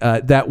say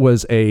that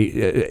was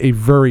a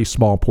very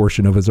small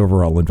portion of his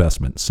overall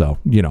investment. So,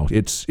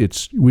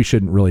 we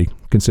shouldn't really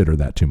consider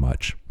that too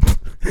much.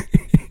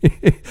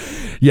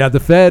 Yeah, the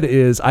Fed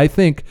is, I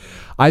think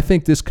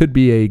this could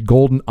be a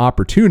golden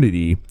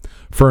opportunity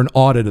for an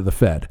audit of the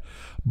Fed.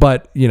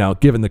 But,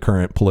 given the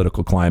current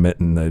political climate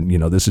and,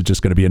 this is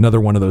just going to be another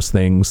one of those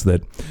things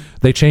that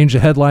they change the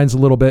headlines a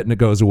little bit and it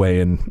goes away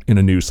in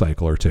a news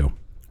cycle or two.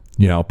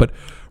 But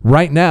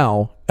right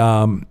now,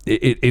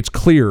 it's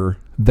clear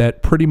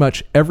that pretty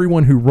much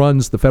everyone who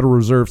runs the Federal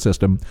Reserve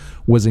System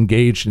was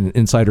engaged in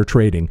insider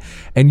trading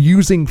and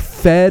using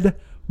Fed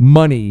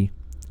money,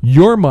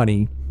 your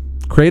money,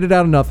 created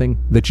out of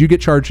nothing that you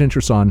get charged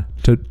interest on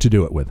to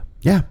do it with.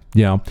 Yeah.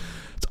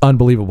 It's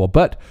unbelievable.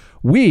 But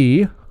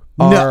we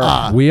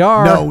are.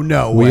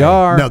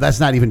 No, that's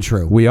not even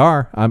true. We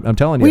are. I'm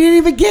telling you. We didn't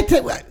even get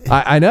to.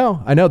 I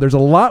know. There's a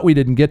lot we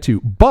didn't get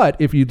to. But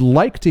if you'd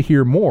like to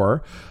hear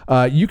more,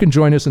 you can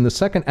join us in the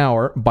second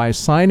hour by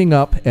signing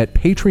up at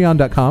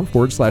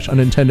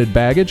patreon.com/unintended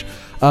baggage.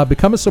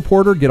 Become a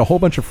supporter, get a whole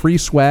bunch of free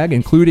swag,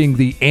 including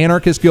the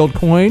Anarchist Guild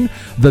coin,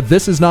 the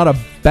This Is Not a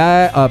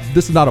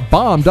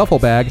Bomb duffel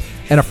bag,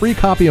 and a free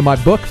copy of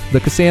my book, The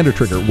Cassandra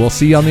Trigger. We'll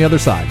see you on the other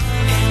side.